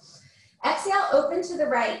 rise. Exhale, open to the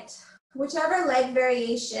right, whichever leg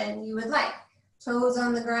variation you would like. Toes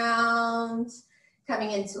on the ground,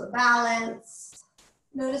 coming into a balance.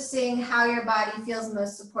 Noticing how your body feels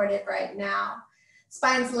most supported right now.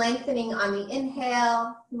 Spine's lengthening on the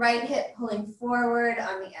inhale, right hip pulling forward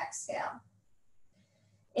on the exhale.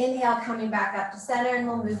 Inhale, coming back up to center, and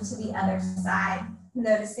we'll move to the other side.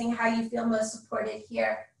 Noticing how you feel most supported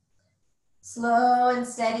here. Slow and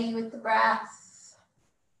steady with the breath.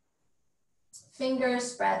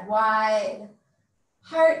 Fingers spread wide.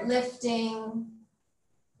 Heart lifting.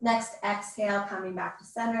 Next exhale, coming back to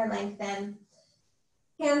center, lengthen.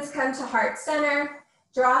 Hands come to heart center.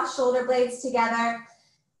 Draw shoulder blades together.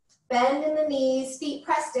 Bend in the knees, feet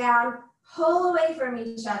press down. Pull away from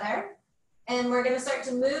each other. And we're going to start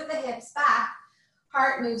to move the hips back.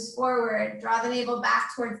 Heart moves forward. Draw the navel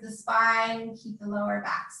back towards the spine. Keep the lower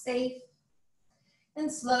back safe.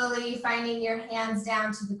 And slowly finding your hands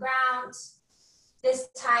down to the ground. This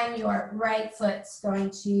time your right foot's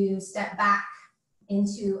going to step back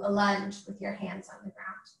into a lunge with your hands on the ground.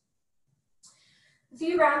 A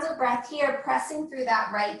few rounds of breath here, pressing through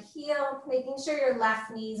that right heel, making sure your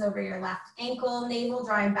left knee's over your left ankle, navel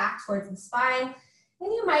drawing back towards the spine.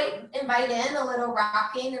 And you might invite in a little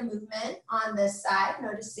rocking or movement on this side,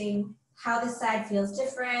 noticing how this side feels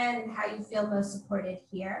different and how you feel most supported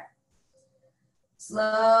here.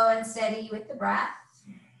 Slow and steady with the breath.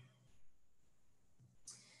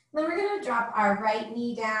 Then we're going to drop our right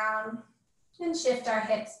knee down and shift our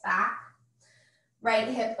hips back. Right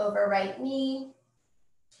hip over right knee.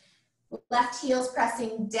 Left heel's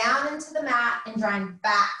pressing down into the mat and drawing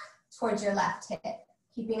back towards your left hip,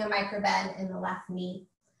 keeping a micro bend in the left knee.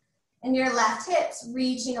 And your left hip's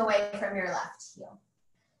reaching away from your left heel.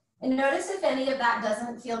 And notice if any of that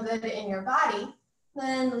doesn't feel good in your body,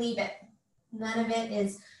 then leave it. None of it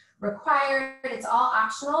is required. It's all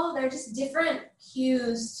optional. They're just different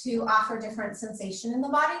cues to offer different sensation in the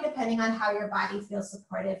body depending on how your body feels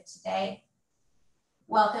supportive today.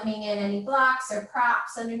 Welcoming in any blocks or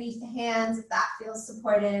props underneath the hands if that feels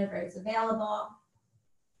supportive or is available.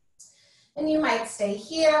 And you might stay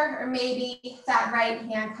here, or maybe that right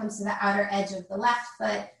hand comes to the outer edge of the left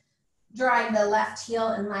foot, drawing the left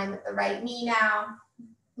heel in line with the right knee now.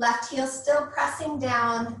 Left heel still pressing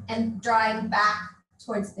down and drawing back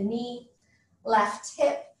towards the knee. Left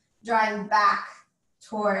hip drawing back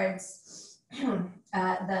towards the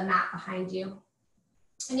mat behind you.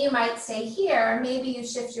 And you might stay here. Maybe you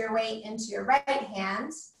shift your weight into your right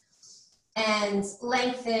hand and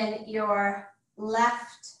lengthen your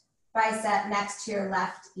left bicep next to your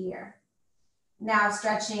left ear. Now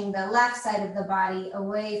stretching the left side of the body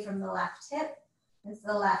away from the left hip as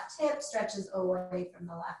the left hip stretches away from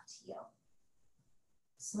the left heel.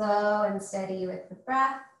 Slow and steady with the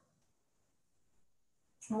breath.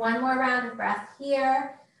 One more round of breath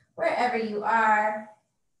here, wherever you are.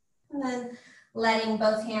 And then letting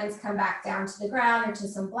both hands come back down to the ground or to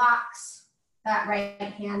some blocks. That right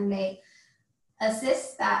hand may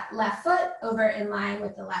assist that left foot over in line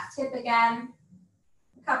with the left hip again.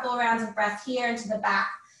 A couple rounds of breath here into the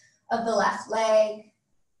back of the left leg.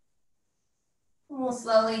 And we'll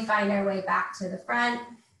slowly find our way back to the front.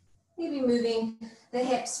 Maybe moving the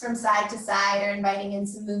hips from side to side or inviting in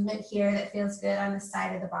some movement here that feels good on the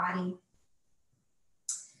side of the body.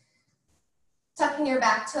 Tucking your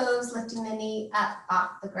back toes, lifting the knee up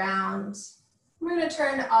off the ground. We're going to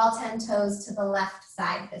turn all 10 toes to the left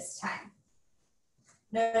side this time.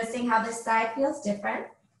 Noticing how this side feels different.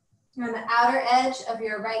 You're on the outer edge of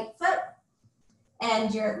your right foot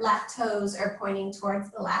and your left toes are pointing towards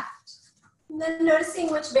the left. And then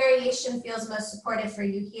noticing which variation feels most supportive for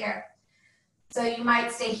you here. So you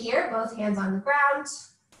might stay here, both hands on the ground.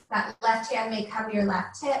 That left hand may come to your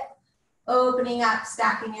left hip, opening up,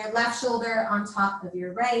 stacking your left shoulder on top of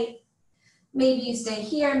your right. Maybe you stay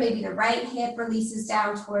here, maybe the right hip releases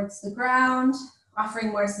down towards the ground, offering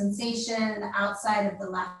more sensation outside of the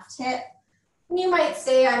left hip. And you might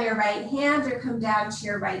stay on your right hand or come down to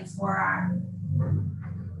your right forearm.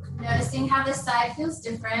 Noticing how this side feels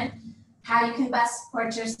different, how you can best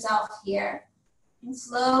support yourself here, and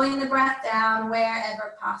slowing the breath down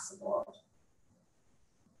wherever possible.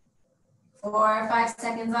 4 or 5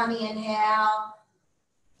 seconds on the inhale,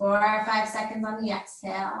 4 or 5 seconds on the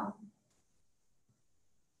exhale.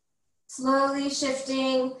 Slowly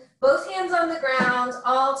shifting both hands on the ground,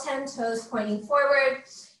 all 10 toes pointing forward,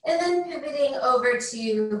 and then pivoting over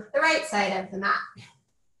to the right side of the mat.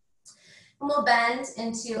 And we'll bend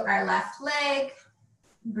into our left leg,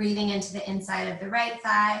 breathing into the inside of the right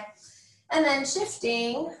thigh, and then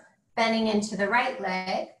shifting, bending into the right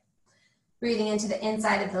leg, breathing into the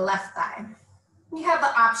inside of the left thigh. You have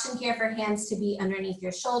the option here for hands to be underneath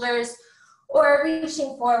your shoulders or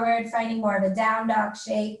reaching forward, finding more of a down dog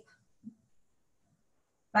shape.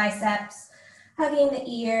 Biceps, hugging the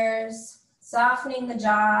ears, softening the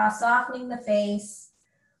jaw, softening the face,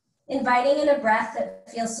 inviting in a breath that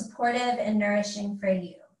feels supportive and nourishing for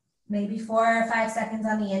you. Maybe 4 or 5 seconds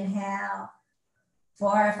on the inhale,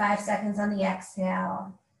 4 or 5 seconds on the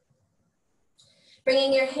exhale.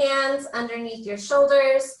 Bringing your hands underneath your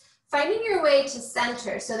shoulders, finding your way to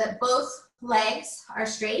center so that both legs are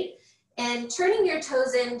straight, and turning your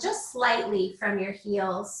toes in just slightly from your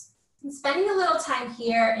heels. And spending a little time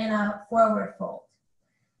here in a forward fold.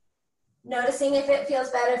 Noticing if it feels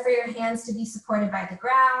better for your hands to be supported by the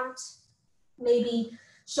ground. Maybe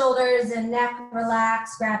shoulders and neck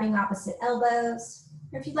relax, grabbing opposite elbows.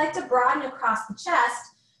 Or if you'd like to broaden across the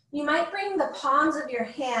chest, you might bring the palms of your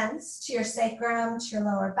hands to your sacrum, to your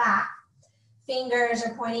lower back. Fingers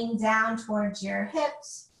are pointing down towards your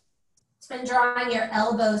hips and drawing your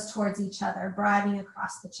elbows towards each other, broadening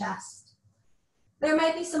across the chest. There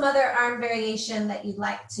might be some other arm variation that you'd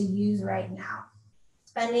like to use right now.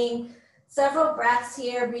 Spending several breaths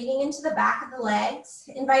here, breathing into the back of the legs,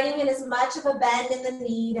 inviting in as much of a bend in the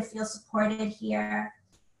knee to feel supported here.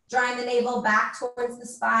 Drawing the navel back towards the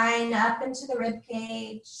spine, up into the rib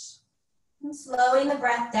cage. And slowing the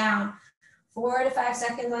breath down. 4 to 5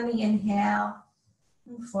 seconds on the inhale,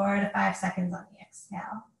 and 4 to 5 seconds on the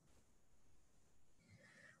exhale.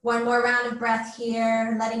 One more round of breath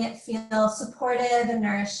here, letting it feel supportive and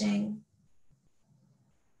nourishing.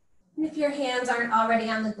 And if your hands aren't already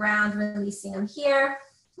on the ground, releasing them here,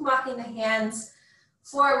 walking the hands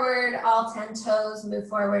forward, all 10 toes, move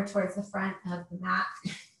forward towards the front of the mat.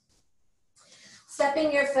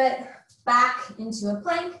 Stepping your foot back into a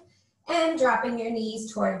plank and dropping your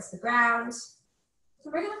knees towards the ground. So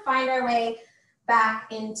we're gonna find our way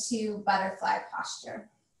back into butterfly posture.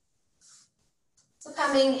 So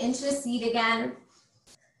coming into a seat again,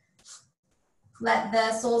 let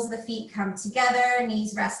the soles of the feet come together,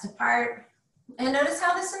 knees rest apart. And notice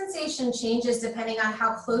how the sensation changes depending on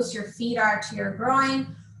how close your feet are to your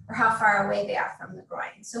groin or how far away they are from the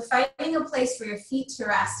groin. So finding a place for your feet to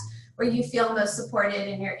rest where you feel most supported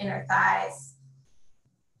in your inner thighs.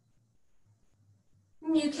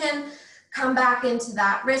 You can come back into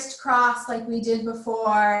that wrist cross like we did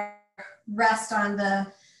before, rest on the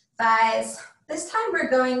thighs. This time we're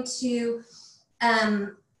going to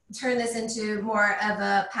turn this into more of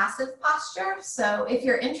a passive posture. So if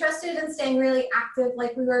you're interested in staying really active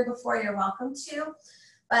like we were before, you're welcome to.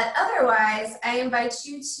 But otherwise, I invite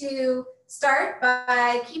you to start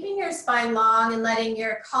by keeping your spine long and letting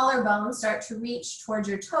your collarbone start to reach towards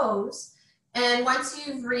your toes. And once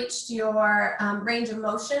you've reached your range of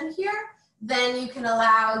motion here, then you can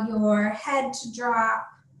allow your head to drop,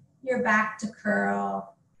 your back to curl.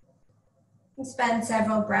 And spend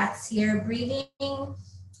several breaths here, breathing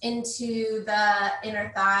into the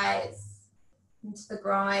inner thighs, into the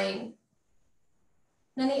groin,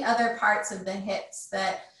 and any other parts of the hips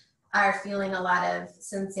that are feeling a lot of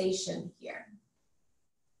sensation here.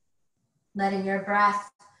 Letting your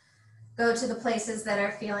breath go to the places that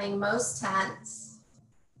are feeling most tense.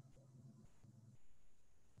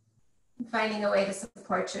 And finding a way to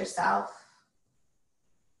support yourself.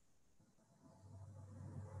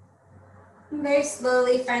 And very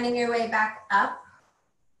slowly finding your way back up.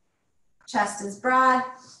 Chest is broad.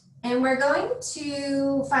 And we're going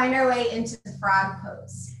to find our way into the frog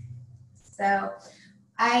pose. So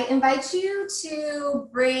I invite you to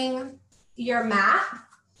bring your mat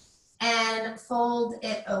and fold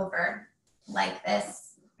it over like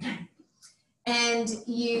this. And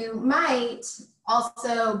you might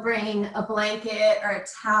also bring a blanket or a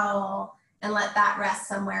towel and let that rest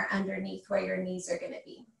somewhere underneath where your knees are going to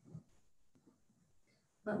be.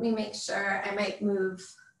 Let me make sure. I might move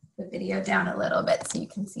the video down a little bit so you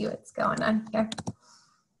can see what's going on here.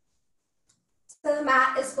 So the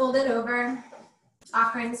mat is folded over,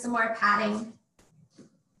 offering some more padding.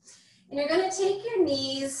 And you're going to take your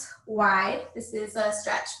knees wide. This is a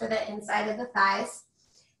stretch for the inside of the thighs.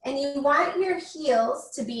 And you want your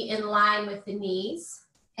heels to be in line with the knees,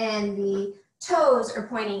 and the toes are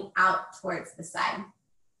pointing out towards the side.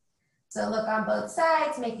 So look on both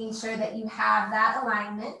sides, making sure that you have that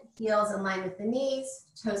alignment, heels in line with the knees,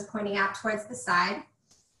 toes pointing out towards the side.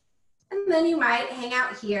 And then you might hang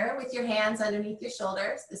out here with your hands underneath your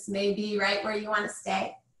shoulders. This may be right where you want to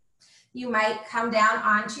stay. You might come down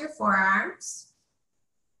onto your forearms.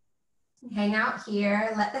 Hang out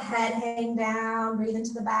here, let the head hang down, breathe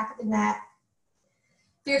into the back of the neck.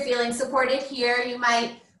 If you're feeling supported here, you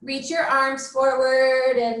might reach your arms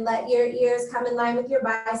forward and let your ears come in line with your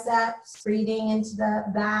biceps, breathing into the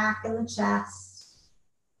back and the chest.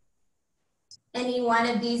 Any one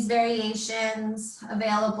of these variations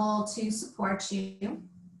available to support you.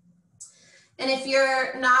 And if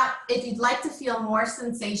you'd like to feel more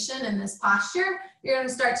sensation in this posture, you're going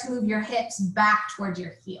to start to move your hips back towards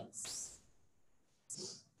your heels.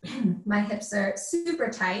 My hips are super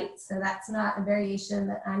tight, so that's not a variation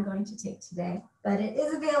that I'm going to take today, but it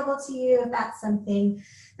is available to you if that's something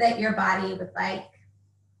that your body would like.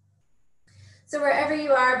 So wherever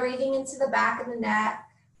you are, breathing into the back of the neck,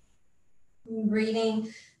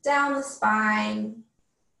 breathing down the spine,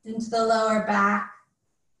 into the lower back,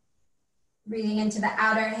 breathing into the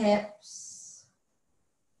outer hips,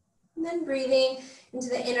 and then breathing into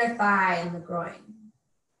the inner thigh and the groin.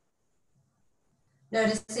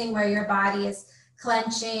 Noticing where your body is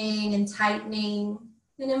clenching and tightening,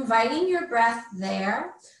 and inviting your breath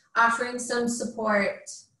there, offering some support,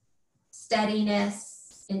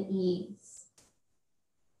 steadiness, and ease.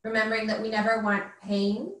 Remembering that we never want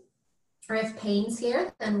pain, or if pain's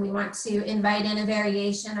here, then we want to invite in a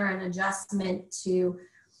variation or an adjustment to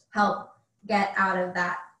help get out of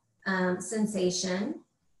that sensation.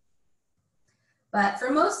 But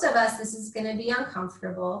for most of us, this is going to be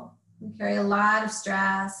uncomfortable. We carry a lot of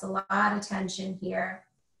stress, a lot of tension here.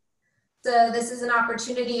 So this is an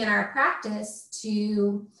opportunity in our practice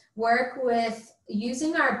to work with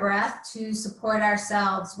using our breath to support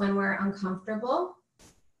ourselves when we're uncomfortable,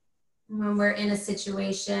 when we're in a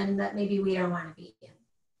situation that maybe we don't want to be in.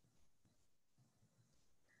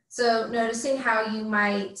 So noticing how you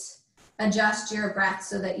might adjust your breath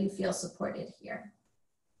so that you feel supported here.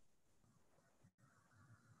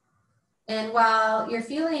 And while you're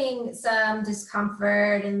feeling some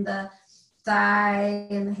discomfort in the thigh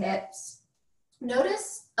and the hips,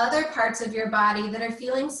 notice other parts of your body that are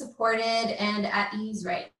feeling supported and at ease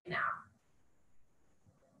right now.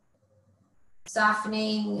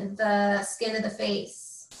 Softening the skin of the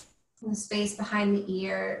face, and the space behind the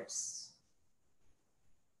ears,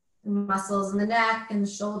 the muscles in the neck and the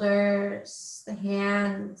shoulders, the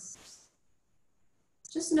hands.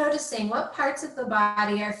 Just noticing what parts of the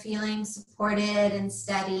body are feeling supported and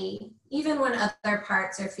steady, even when other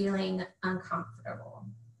parts are feeling uncomfortable.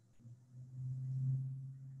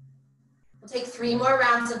 We'll take 3 more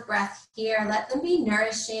rounds of breath here. Let them be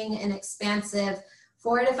nourishing and expansive.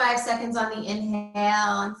 4 to 5 seconds on the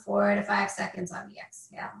inhale and 4 to 5 seconds on the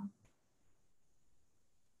exhale.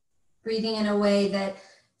 Breathing in a way that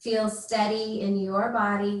feels steady in your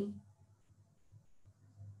body.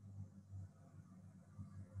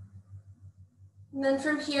 And then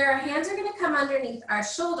from here, our hands are going to come underneath our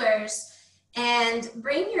shoulders and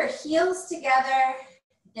bring your heels together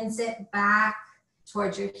and sit back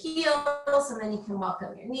towards your heels, and then you can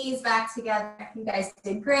welcome your knees back together. You guys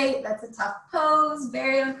did great. That's a tough pose,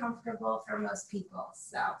 very uncomfortable for most people.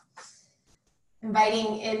 So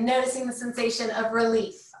inviting and noticing the sensation of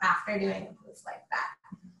relief after doing a pose like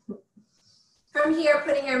that. From here,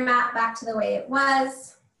 putting your mat back to the way it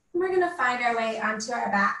was, we're going to find our way onto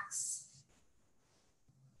our backs.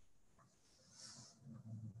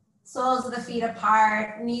 Soles of the feet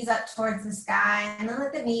apart, knees up towards the sky, and then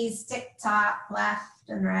let the knees tick-tock left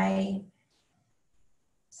and right.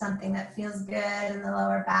 Something that feels good in the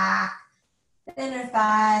lower back, the inner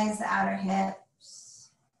thighs, the outer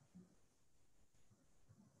hips.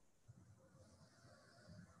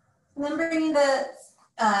 And then bringing the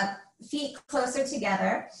feet closer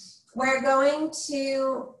together, we're going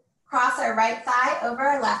to cross our right thigh over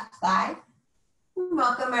our left thigh.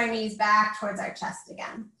 Welcome our knees back towards our chest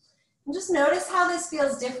again. And just notice how this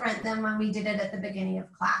feels different than when we did it at the beginning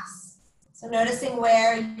of class. So noticing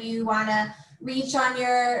where you want to reach on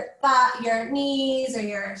your knees or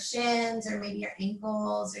your shins or maybe your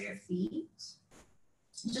ankles or your feet.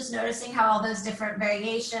 Just noticing how all those different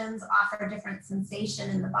variations offer different sensation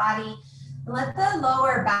in the body. And let the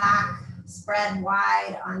lower back spread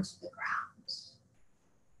wide onto the ground.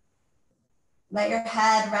 Let your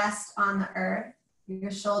head rest on the earth.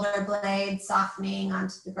 Your shoulder blades softening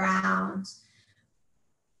onto the ground,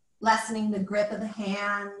 lessening the grip of the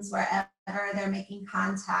hands wherever they're making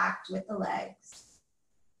contact with the legs.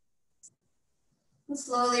 And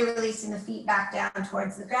slowly releasing the feet back down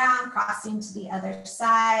towards the ground, crossing to the other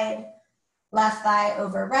side, left thigh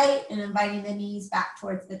over right, and inviting the knees back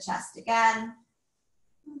towards the chest again.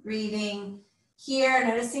 Breathing here,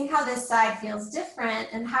 noticing how this side feels different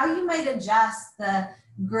and how you might adjust the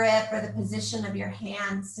grip or the position of your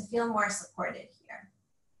hands to feel more supported here.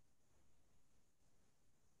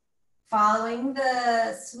 Following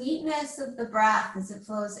the sweetness of the breath as it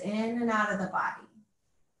flows in and out of the body.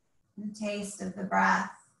 The taste of the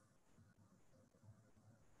breath.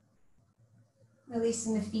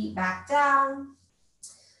 Releasing the feet back down.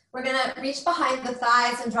 We're gonna reach behind the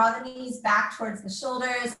thighs and draw the knees back towards the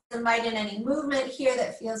shoulders. Invite in any movement here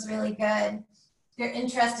that feels really good. If you're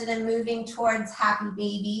interested in moving towards happy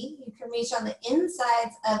baby, you can reach on the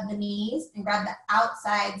insides of the knees and grab the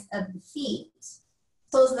outsides of the feet.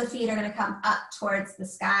 Soles of the feet are gonna come up towards the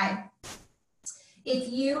sky.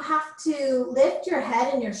 If you have to lift your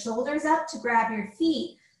head and your shoulders up to grab your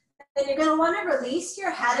feet, then you're gonna wanna release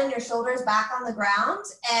your head and your shoulders back on the ground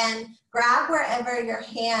and grab wherever your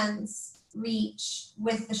hands reach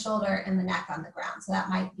with the shoulder and the neck on the ground. So that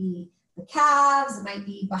might be the calves, it might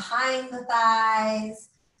be behind the thighs,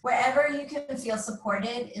 wherever you can feel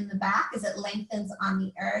supported in the back as it lengthens on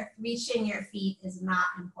the earth. Reaching your feet is not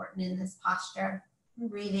important in this posture.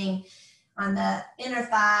 Breathing on the inner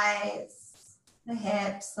thighs, the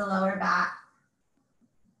hips, the lower back.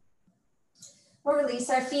 We'll release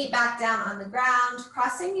our feet back down on the ground,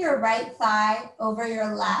 crossing your right thigh over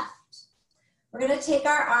your left. We're gonna take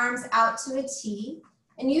our arms out to a T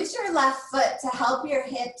and use your left foot to help your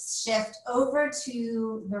hips shift over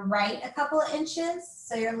to the right a couple of inches.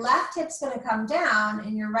 So your left hip's gonna come down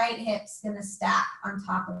and your right hip's gonna stack on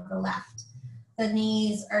top of the left. The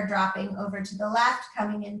knees are dropping over to the left,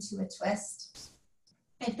 coming into a twist.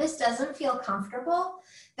 If this doesn't feel comfortable,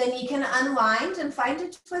 then you can unwind and find a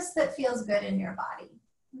twist that feels good in your body.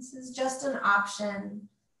 This is just an option.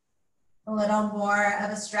 A little more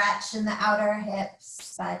of a stretch in the outer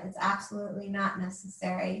hips, but it's absolutely not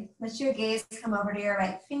necessary. Let your gaze come over to your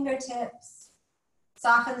right fingertips.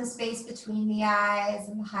 Soften the space between the eyes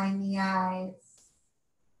and behind the eyes.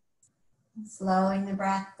 And slowing the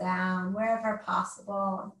breath down wherever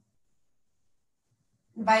possible.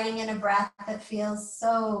 Inviting in a breath that feels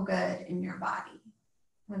so good in your body,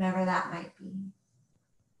 whatever that might be.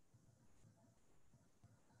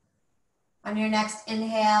 On your next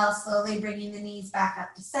inhale, slowly bringing the knees back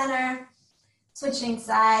up to center. Switching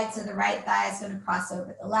sides, so the right thigh is going to cross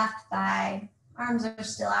over the left thigh. Arms are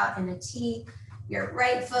still out in a T. Your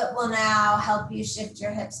right foot will now help you shift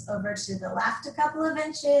your hips over to the left a couple of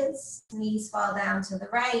inches. Knees fall down to the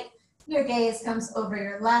right. Your gaze comes over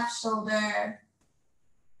your left shoulder.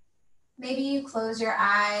 Maybe you close your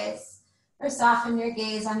eyes or soften your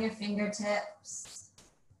gaze on your fingertips.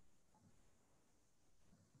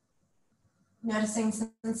 Noticing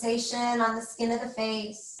sensation on the skin of the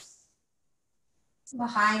face,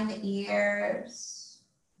 behind the ears,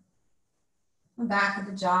 the back of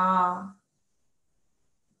the jaw.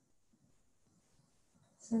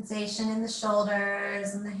 Sensation in the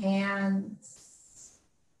shoulders and the hands,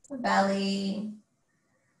 the belly,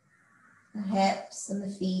 the hips and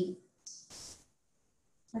the feet.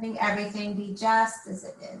 Letting everything be just as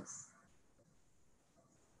it is.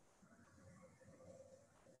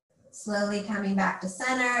 Slowly coming back to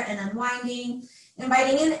center and unwinding,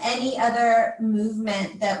 inviting in any other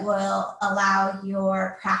movement that will allow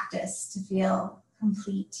your practice to feel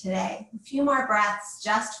complete today. A few more breaths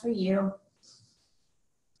just for you.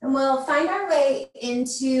 And we'll find our way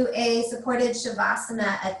into a supported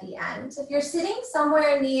Shavasana at the end. If you're sitting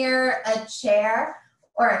somewhere near a chair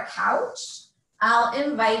or a couch, I'll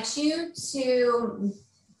invite you to,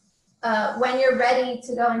 when you're ready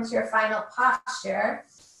to go into your final posture,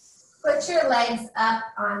 put your legs up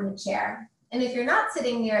on the chair. And if you're not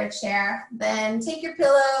sitting near a chair, then take your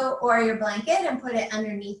pillow or your blanket and put it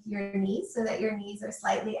underneath your knees so that your knees are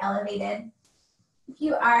slightly elevated. If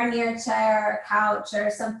you are near a chair or a couch or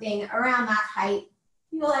something around that height,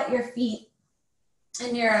 you will let your feet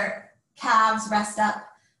and your calves rest up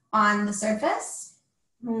on the surface,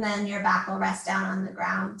 and then your back will rest down on the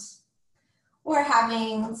ground. Or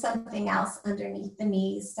having something else underneath the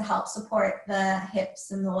knees to help support the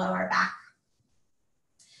hips and the lower back.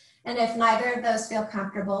 And if neither of those feel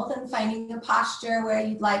comfortable, then finding a posture where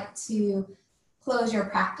you'd like to close your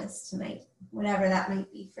practice tonight, whatever that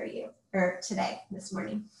might be for you, or today, this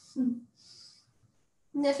morning. And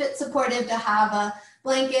if it's supportive to have a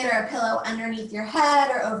blanket or a pillow underneath your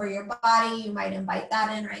head or over your body, you might invite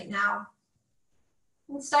that in right now.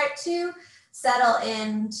 And start to settle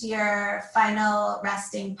into your final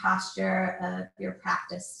resting posture of your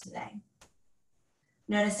practice today.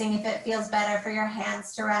 Noticing if it feels better for your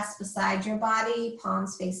hands to rest beside your body,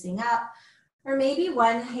 palms facing up, Or maybe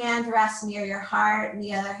one hand rests near your heart and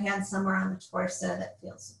the other hand somewhere on the torso that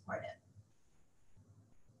feels supportive.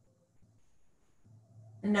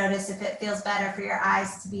 And notice if it feels better for your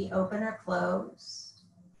eyes to be open or closed,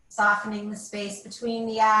 softening the space between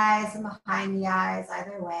the eyes and behind the eyes,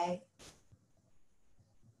 either way.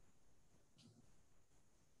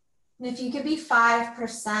 And if you could be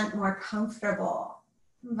 5% more comfortable,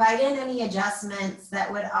 invite in any adjustments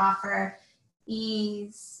that would offer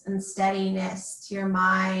ease and steadiness to your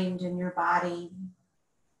mind and your body.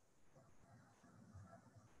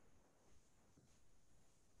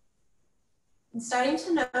 And starting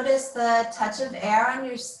to notice the touch of air on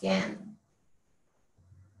your skin,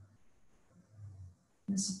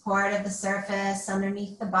 the support of the surface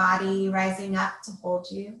underneath the body rising up to hold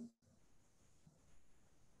you.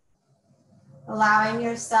 Allowing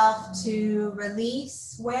yourself to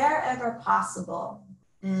release wherever possible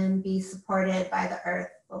and be supported by the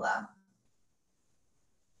earth below.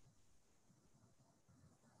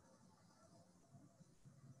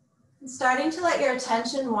 And starting to let your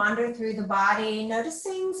attention wander through the body,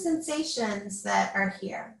 noticing sensations that are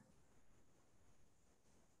here.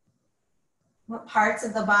 What parts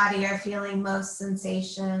of the body are feeling most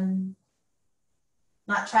sensation?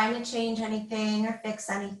 Not trying to change anything or fix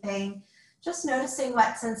anything, just noticing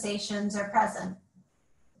what sensations are present.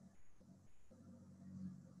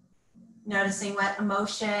 Noticing what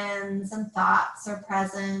emotions and thoughts are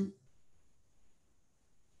present.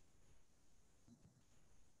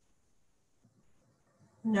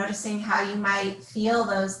 Noticing how you might feel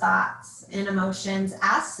those thoughts and emotions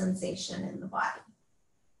as sensation in the body.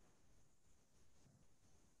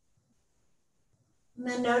 And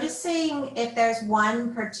then noticing if there's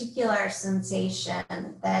one particular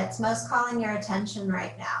sensation that's most calling your attention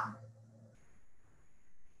right now.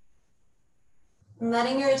 And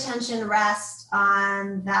letting your attention rest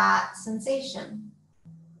on that sensation.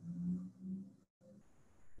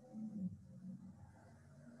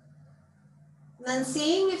 And then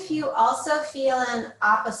seeing if you also feel an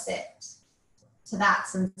opposite to that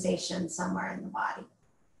sensation somewhere in the body.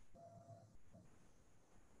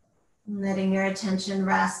 And letting your attention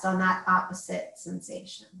rest on that opposite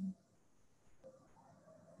sensation.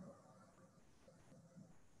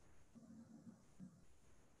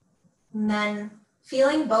 And then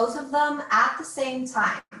feeling both of them at the same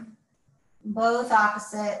time, both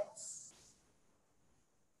opposites.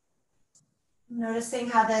 Noticing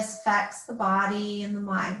how this affects the body and the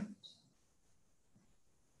mind.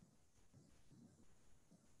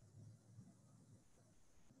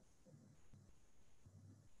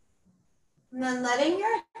 And then letting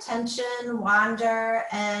your attention wander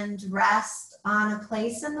and rest on a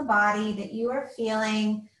place in the body that you are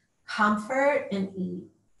feeling comfort and ease.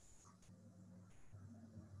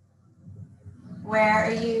 Where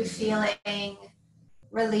are you feeling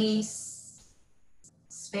release,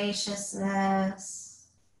 spaciousness,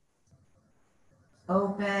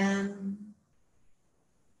 open?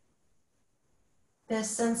 This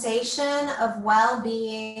sensation of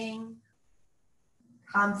well-being,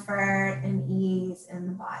 comfort, and ease in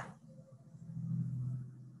the body.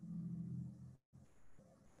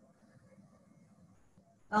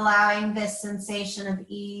 Allowing this sensation of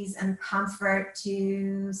ease and comfort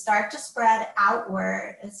to start to spread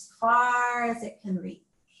outward as far as it can reach.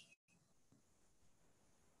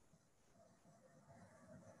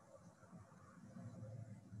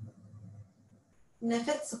 And if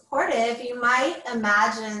it's supportive, you might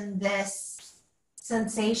imagine this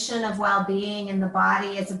sensation of well-being in the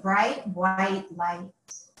body as a bright white light.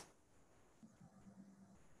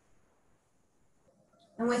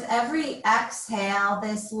 And with every exhale,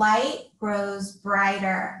 this light grows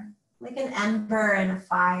brighter, like an ember in a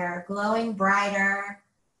fire, glowing brighter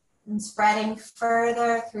and spreading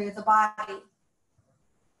further through the body.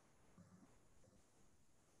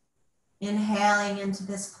 Inhaling into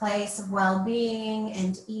this place of well-being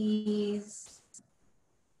and ease.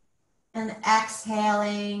 And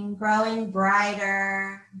exhaling, growing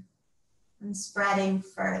brighter and spreading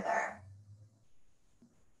further.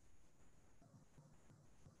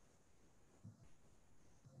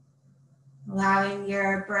 Allowing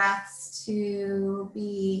your breaths to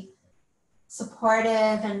be supportive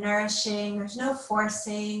and nourishing. There's no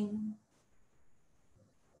forcing.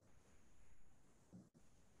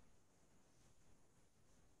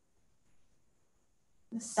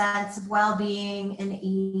 A sense of well-being and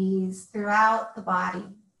ease throughout the body.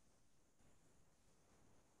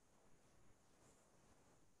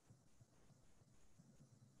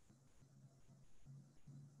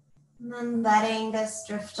 And then letting this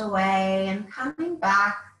drift away and coming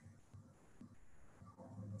back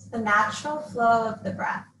to the natural flow of the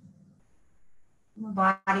breath. the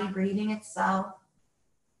body breathing itself.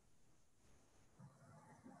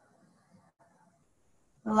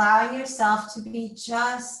 Allowing yourself to be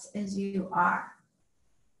just as you are.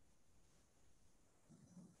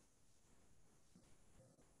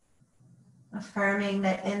 Affirming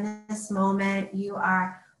that in this moment you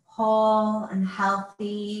are whole and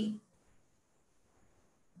healthy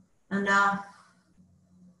enough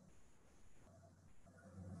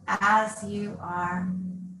as you are.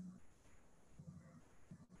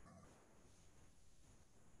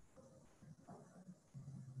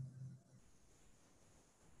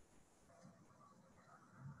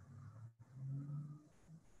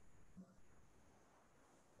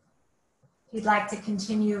 If you'd like to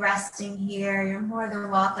continue resting here, you're more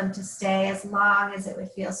than welcome to stay as long as it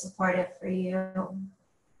would feel supportive for you.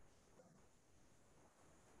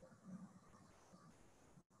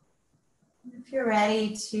 If you're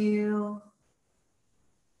ready to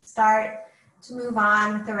start to move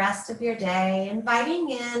on with the rest of your day, inviting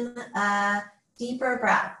in a deeper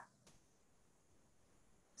breath,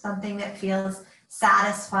 something that feels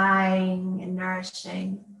satisfying and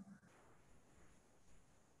nourishing.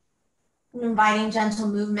 And inviting gentle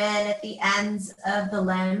movement at the ends of the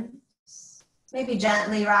limbs, maybe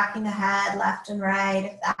gently rocking the head left and right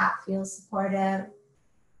if that feels supportive.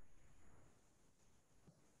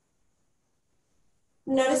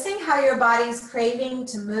 Noticing how your body's craving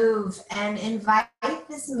to move, and invite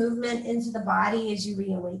this movement into the body as you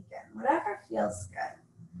reawaken, whatever feels good.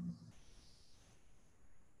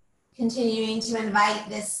 Continuing to invite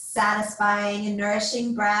this satisfying and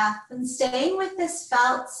nourishing breath, and staying with this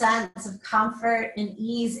felt sense of comfort and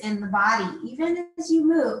ease in the body. Even as you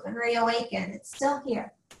move and reawaken, it's still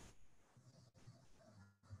here.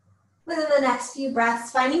 Within the next few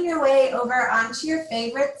breaths, finding your way over onto your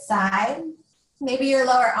favorite side. Maybe your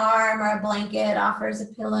lower arm or a blanket offers a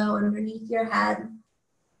pillow underneath your head.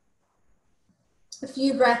 A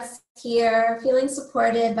few breaths here, feeling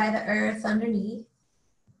supported by the earth underneath.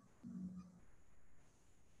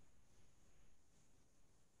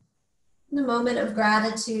 In a moment of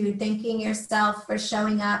gratitude, thanking yourself for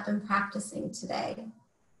showing up and practicing today.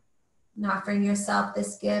 And offering yourself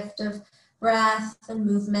this gift of breath and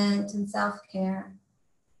movement and self-care.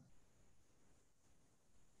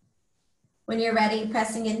 When you're ready,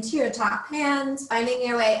 pressing into your top hands, finding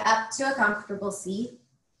your way up to a comfortable seat.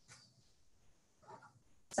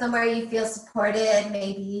 Somewhere you feel supported,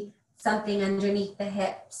 maybe something underneath the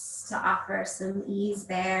hips to offer some ease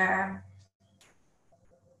there.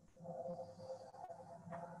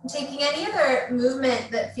 Taking any other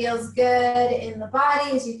movement that feels good in the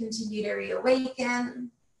body as you continue to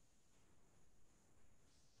reawaken.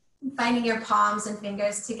 Finding your palms and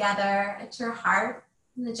fingers together at your heart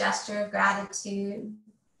in the gesture of gratitude.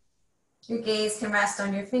 Your gaze can rest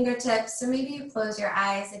on your fingertips, or maybe you close your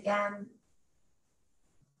eyes again.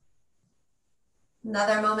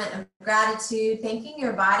 Another moment of gratitude, thanking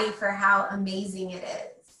your body for how amazing it is.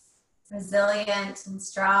 Resilient and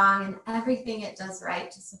strong, and everything it does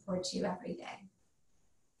right to support you every day.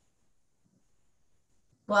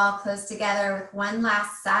 We'll all close together with one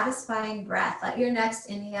last satisfying breath. Let your next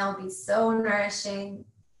inhale be so nourishing.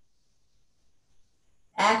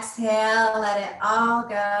 Exhale, let it all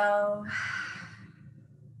go.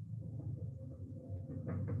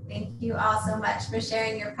 Thank you all so much for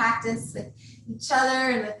sharing your practice with each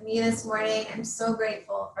other and with me this morning. I'm so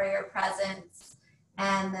grateful for your presence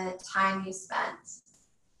and the time you spent.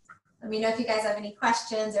 Let me know if you guys have any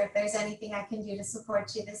questions or if there's anything I can do to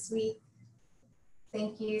support you this week.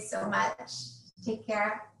 Thank you so much. Take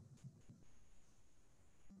care.